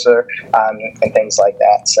bit closer, and things like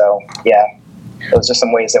that. So, yeah. Those are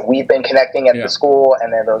some ways that we've been connecting at the school,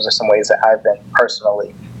 and then those are some ways that I've been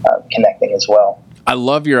personally connecting as well. I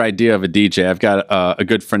love your idea of a DJ. I've got a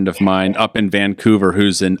good friend of mine up in Vancouver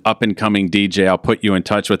who's an up-and-coming DJ. I'll put you in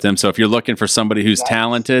touch with him. So if you're looking for somebody who's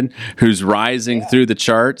talented, who's rising through the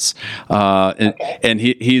charts, and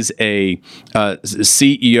he's a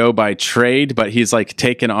CEO by trade, but he's like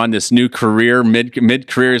taken on this new career,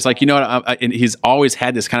 mid-career. He's like, and he's always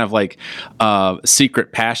had this kind of like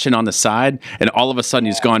secret passion on the side, and all of a sudden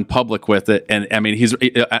he's gone public with it. And I mean,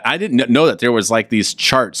 I didn't know that there was like these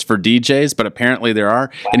charts for DJs, but apparently apparently there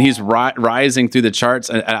are. Wow. And he's rising through the charts.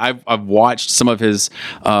 And I've watched some of his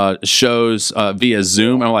shows via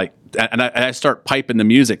Zoom. I'm like, and I start piping the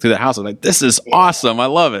music through the house. I'm like, this is awesome. I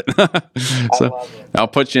love it. So I love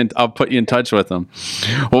it. I'll put you in touch with him.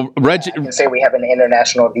 Well, Reggie, I can say we have an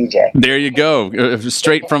international DJ. There you go.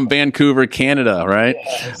 Straight from Vancouver, Canada, right?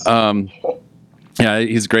 Yes. Yeah,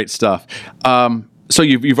 he's great stuff. So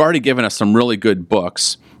you've already given us some really good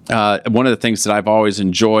books. One of the things that I've always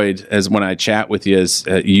enjoyed is when I chat with you is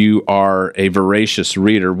you are a voracious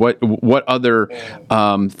reader. What other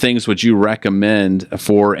things would you recommend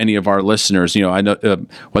for any of our listeners? You know, I know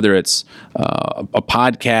whether it's a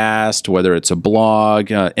podcast, whether it's a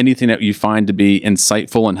blog, anything that you find to be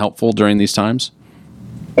insightful and helpful during these times.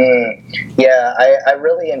 Yeah, I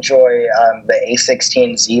really enjoy the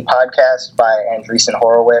A16Z podcast by Andreessen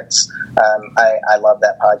Horowitz. I love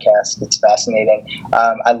that podcast. It's fascinating.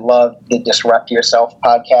 I love the Disrupt Yourself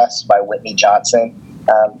podcast by Whitney Johnson.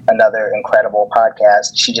 Another incredible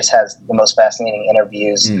podcast. She just has the most fascinating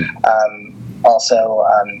interviews. Also,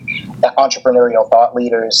 Entrepreneurial Thought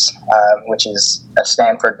Leaders, which is a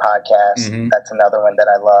Stanford podcast. That's another one that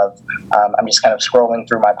I love. I'm just kind of scrolling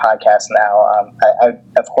through my podcast now.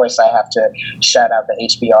 Of course, I have to shout out the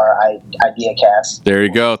HBR IdeaCast. There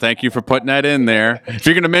you go. Thank you for putting that in there. If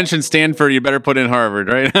you're going to mention Stanford, you better put in Harvard,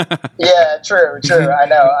 right? Yeah, true. I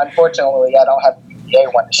know. Unfortunately, I don't have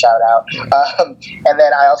one to shout out. And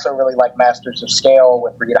then I also really like Masters of Scale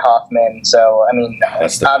with Reid Hoffman. So, I mean,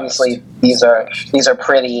 obviously these are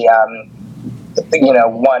pretty,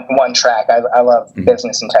 one track. I love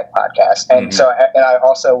business and tech podcasts. And so, and I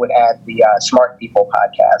also would add the Smart People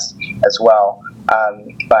podcast as well,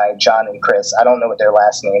 by John and Chris. I don't know what their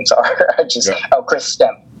last names are. Chris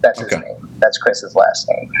Stemp. That's his name. That's Chris's last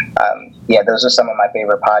name. Those are some of my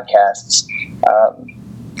favorite podcasts.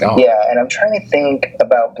 Yeah, and I'm trying to think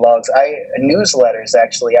about blogs. Newsletters,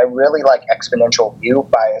 actually. I really like Exponential View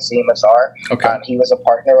by Azim Azhar. Okay. He was a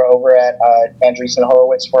partner over at Andreessen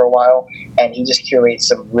Horowitz for a while, and he just curates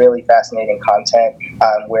some really fascinating content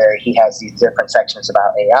where he has these different sections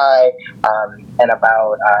about AI and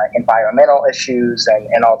about environmental issues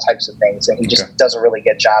and all types of things. And he just does a really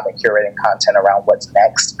good job at curating content around what's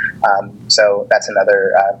next. So that's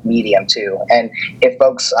another medium, too. And if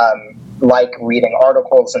folks like reading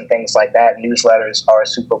articles and things like that, newsletters are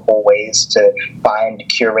super cool ways to find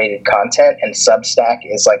curated content, and Substack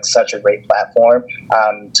is like such a great platform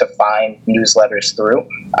to find newsletters through.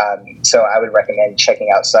 So I would recommend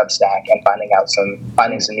checking out Substack and finding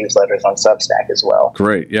some newsletters on Substack as well.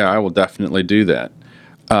 Great. Yeah, I will definitely do that.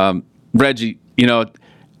 Reggie,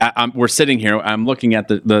 we're sitting here. I'm looking at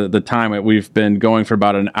the time. We've been going for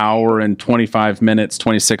about an hour and 26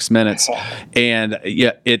 minutes, and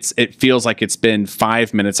it feels like it's been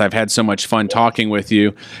 5 minutes. I've had so much fun talking with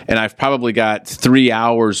you, and I've probably got 3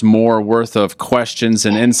 hours more worth of questions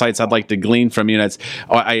and insights I'd like to glean from you. And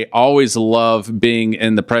I always love being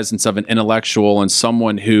in the presence of an intellectual and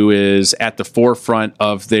someone who is at the forefront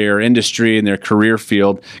of their industry and their career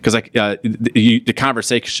field, because the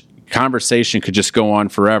conversation could just go on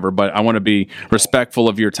forever, but I want to be respectful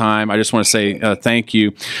of your time. I just want to say thank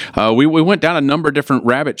you. We went down a number of different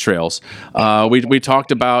rabbit trails. We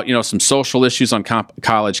talked about some social issues on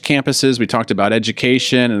college campuses. We talked about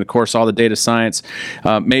education and, of course, all the data science.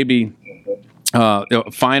 Maybe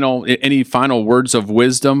any final words of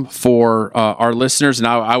wisdom for our listeners? And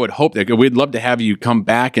I would hope that we'd love to have you come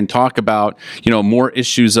back and talk about more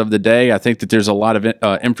issues of the day. I think that there's a lot of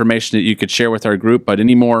information that you could share with our group, but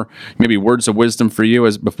any more maybe words of wisdom for you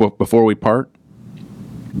before we part?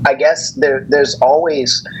 I guess there's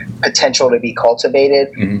always potential to be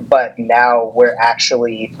cultivated, but now we're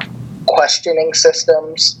actually questioning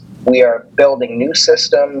systems. We are building new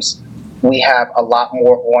systems. We have a lot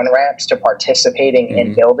more on-ramps to participating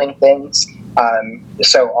in building things.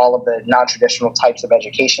 So all of the non-traditional types of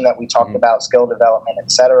education that we talked about, skill development,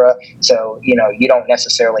 et cetera. So, you don't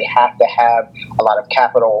necessarily have to have a lot of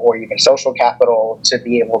capital or even social capital to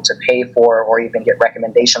be able to pay for or even get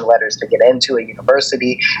recommendation letters to get into a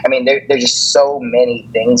university. I mean, there's just so many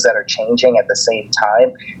things that are changing at the same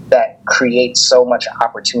time that create so much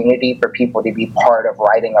opportunity for people to be part of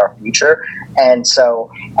writing our future. And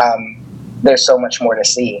so, there's so much more to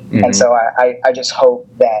see. And so I just hope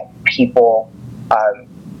that people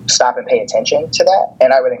stop and pay attention to that.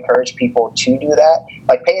 And I would encourage people to do that.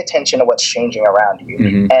 Like, pay attention to what's changing around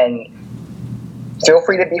you. And feel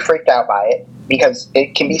free to be freaked out by it, because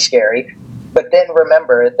it can be scary. But then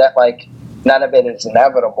remember that, none of it is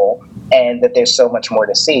inevitable, and that there's so much more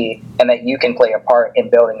to see, and that you can play a part in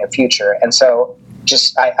building a future. And so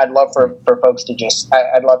I'd love for folks to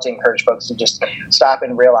I'd love to encourage folks to just stop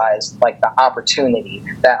and realize like the opportunity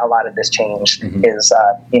that a lot of this change is,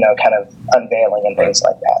 kind of unveiling and things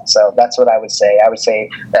like that. So that's what I would say. I would say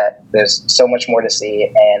that there's so much more to see,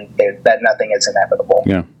 and that nothing is inevitable.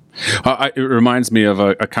 Yeah. It reminds me of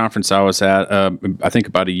a conference I was at, I think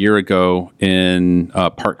about a year ago in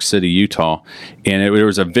Park City, Utah, and there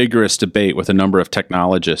was a vigorous debate with a number of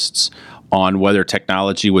technologists on whether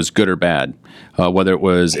technology was good or bad, whether it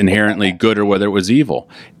was inherently good or whether it was evil.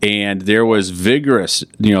 And there was vigorous,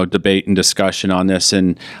 debate and discussion on this.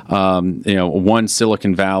 And, one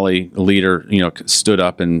Silicon Valley leader, stood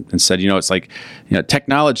up and said, it's like,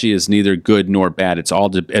 technology is neither good nor bad. It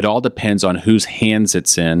all depends on whose hands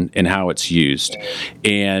it's in and how it's used.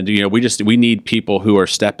 And, we need people who are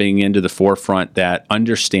stepping into the forefront that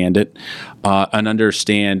understand it, and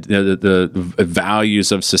understand the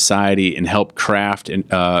values of society and help craft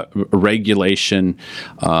regulation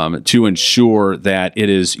to ensure that it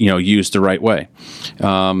is used the right way.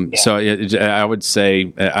 So I would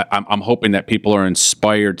say I'm hoping that people are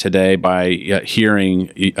inspired today by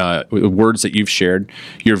hearing words that you've shared,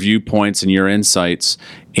 your viewpoints and your insights,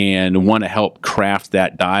 and want to help craft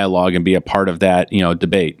that dialogue and be a part of that,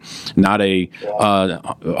 debate. Not a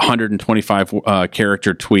 125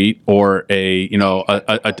 character tweet or a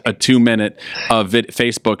 2-minute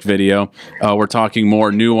Facebook video. We're talking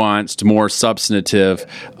more nuanced, more substantive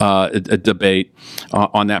debate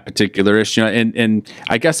on that particular issue. And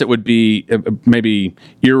I guess it would be maybe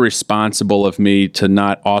irresponsible of me to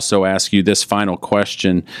not also ask you this final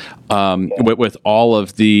question. With all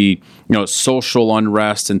of the social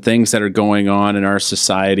unrest and things that are going on in our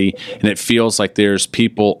society, and it feels like there's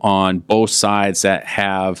people on both sides that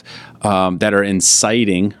have that are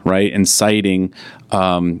inciting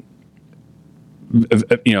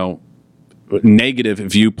negative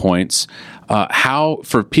viewpoints. How,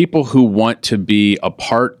 for people who want to be a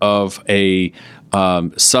part of a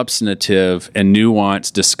substantive and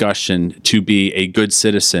nuanced discussion, to be a good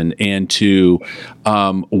citizen and to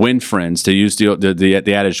win friends, to use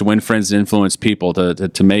the adage, win friends and influence people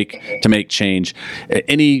to make change.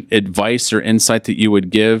 Any advice or insight that you would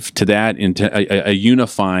give to that, into a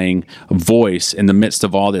unifying voice in the midst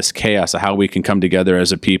of all this chaos, of how we can come together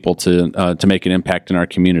as a people to make an impact in our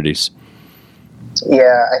communities?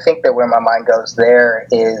 Yeah, I think that where my mind goes there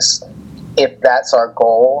is, if that's our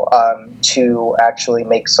goal, to actually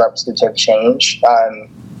make substantive change,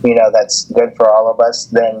 that's good for all of us,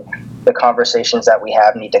 then the conversations that we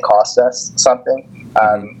have need to cost us something.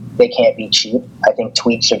 They can't be cheap. I think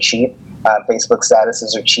tweets are cheap. Facebook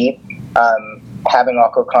statuses are cheap. Having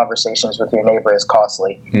awkward conversations with your neighbor is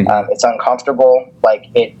costly. It's uncomfortable. Like,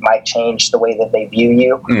 it might change the way that they view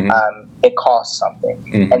you. It costs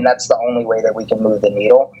something. And that's the only way that we can move the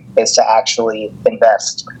needle, is to actually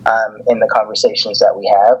invest in the conversations that we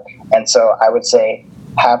have. And so I would say,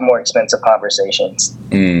 have more expensive conversations.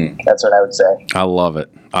 That's what I would say. I love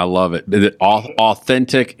it.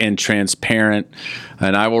 Authentic and transparent.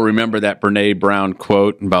 And I will remember that Brene Brown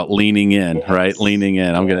quote about leaning in, right? Leaning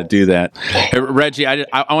in. I'm going to do that. Hey, Reggie,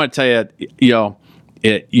 I want to tell you,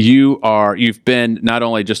 you've been not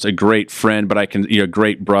only just a great friend, but you're a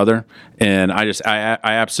great brother. And I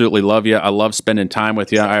absolutely love you. I love spending time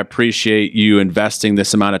with you. I appreciate you investing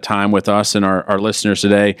this amount of time with us and our listeners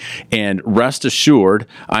today. And rest assured,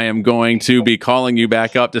 I am going to be calling you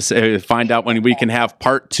back up to find out when we can have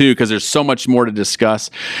part 2, because there's so much more to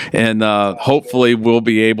discuss. And hopefully we'll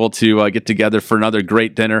be able to get together for another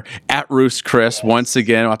great dinner at Ruth's Chris. Once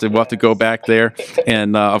again, we'll have to go back there.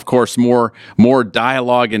 And of course, more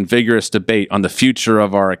dialogue and vigorous debate on the future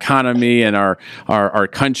of our economy and our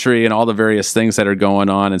country and all the various things that are going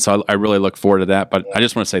on. And so I really look forward to that. But I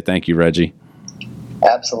just want to say thank you, Reggie.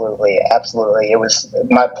 Absolutely. It was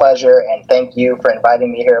my pleasure, and thank you for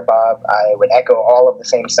inviting me here, Bob. I would echo all of the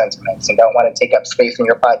same sentiments, and don't want to take up space in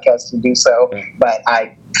your podcast to do so, but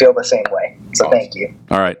I feel the same way. So awesome. Thank you.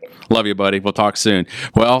 All right. Love you, buddy. We'll talk soon.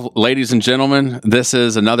 Well, ladies and gentlemen, this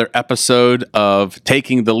is another episode of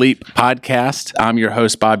Taking the Leap podcast. I'm your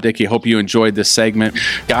host, Bob Dickey. Hope you enjoyed this segment.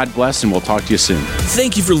 God bless, and we'll talk to you soon.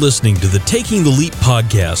 Thank you for listening to the Taking the Leap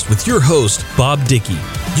podcast with your host, Bob Dickey.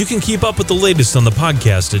 You can keep up with the latest on the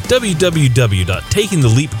podcast at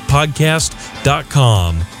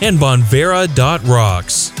www.takingtheleappodcast.com and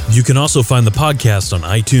bonvera.rocks. You can also find the podcast on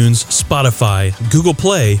iTunes, Spotify, Google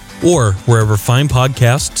Play, or wherever fine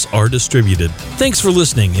podcasts are distributed. Thanks for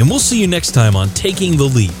listening, and we'll see you next time on Taking the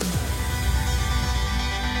Leap.